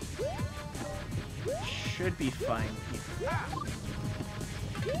 Should be fine here.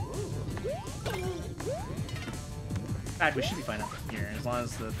 God, we should be fine up here, as long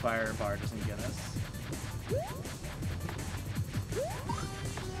as the fire bar doesn't get us.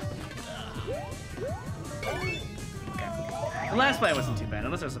 Okay. The last fight wasn't too bad,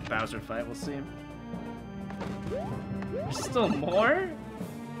 unless there's a Bowser fight, we'll see. There's still more?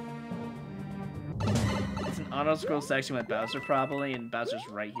 It's an auto-scroll section with Bowser probably, and Bowser's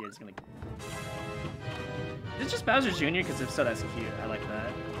right here. It's gonna... Is it just Bowser Jr.? Because if so, that's cute. I like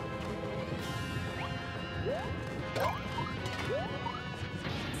that.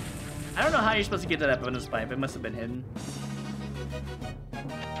 I don't know how you're supposed to get to that bonus pipe. It must have been hidden.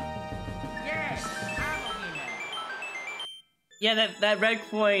 Yeah, that red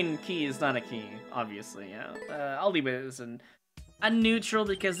coin key is not a key, obviously, yeah. I'll leave it as a neutral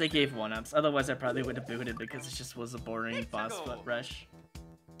because they gave one-ups. Otherwise, I probably would have booted because it just was a boring boss rush.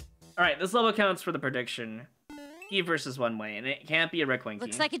 Alright, this level counts for the prediction. Key versus one-way, and it can't be a red coin key.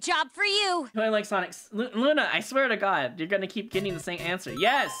 Looks like a job for you! Do I like Sonic? Luna, I swear to God, you're gonna keep getting the same answer.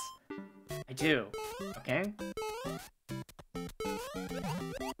 Yes! I do. Okay?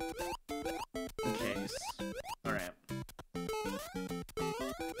 Okay. Alright.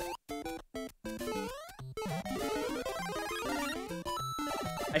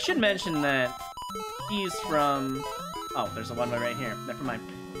 I should mention that he's from... Oh, there's a one-way right here. Never mind.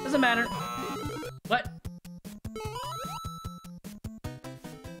 Doesn't matter. What?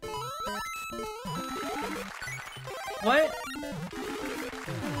 What?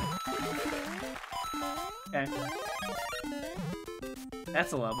 Okay.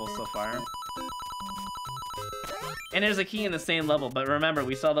 That's a level so far. And there's a key in the same level, but remember,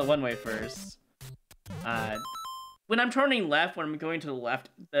 we saw the one-way first. when I'm turning left, when I'm going to the left,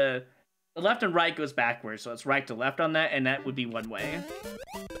 the left and right goes backwards, so it's right to left on that, and that would be one way.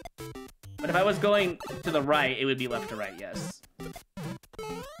 But if I was going to the right, it would be left to right, yes.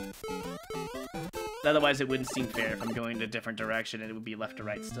 Otherwise, it wouldn't seem fair if I'm going in a different direction, and it would be left to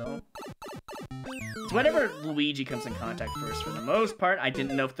right still. So whenever Luigi comes in contact first, for the most part, I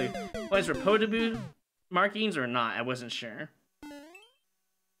didn't know if the coins were Potaboo markings or not. I wasn't sure.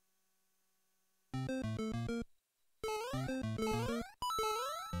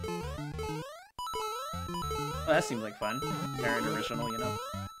 Well, that seems like fun. Very original, you know.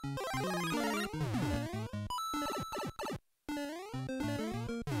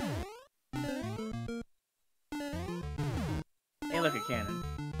 Hey, look, a cannon.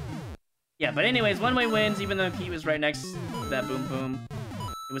 Yeah, but anyways, one way wins, even though Key was right next to that boom boom.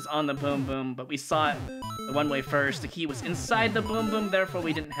 It was on the boom boom, but we saw it the one way first. The key was inside the boom boom, therefore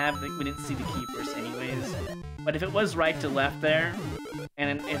we didn't see the key first anyways. But if it was right to left there,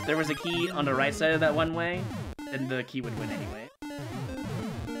 and if there was a key on the right side of that one way, then the key would win anyway.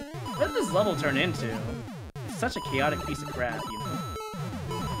 What did this level turn into? It's such a chaotic piece of crap, you know?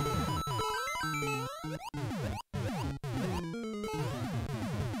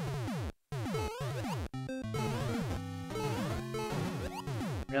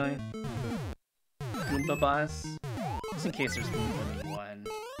 Really? Goomba boss? Just in case there's more than one.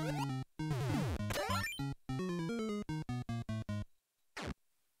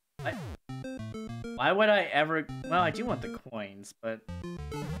 Why would I ever... Well, I do want the coins, but...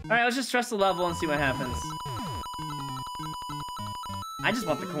 Alright, let's just trust the level and see what happens. I just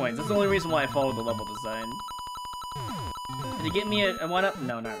want the coins. That's the only reason why I followed the level design. Did it get me a 1-up?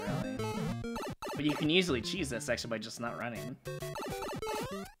 No, not really. But you can easily cheese that section by just not running.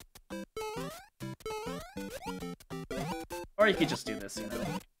 Or you could just do this, you know.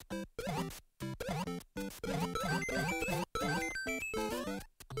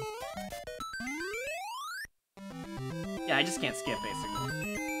 Yeah, I just can't skip,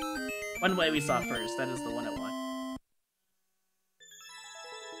 basically. One way we saw first, that is the one I want.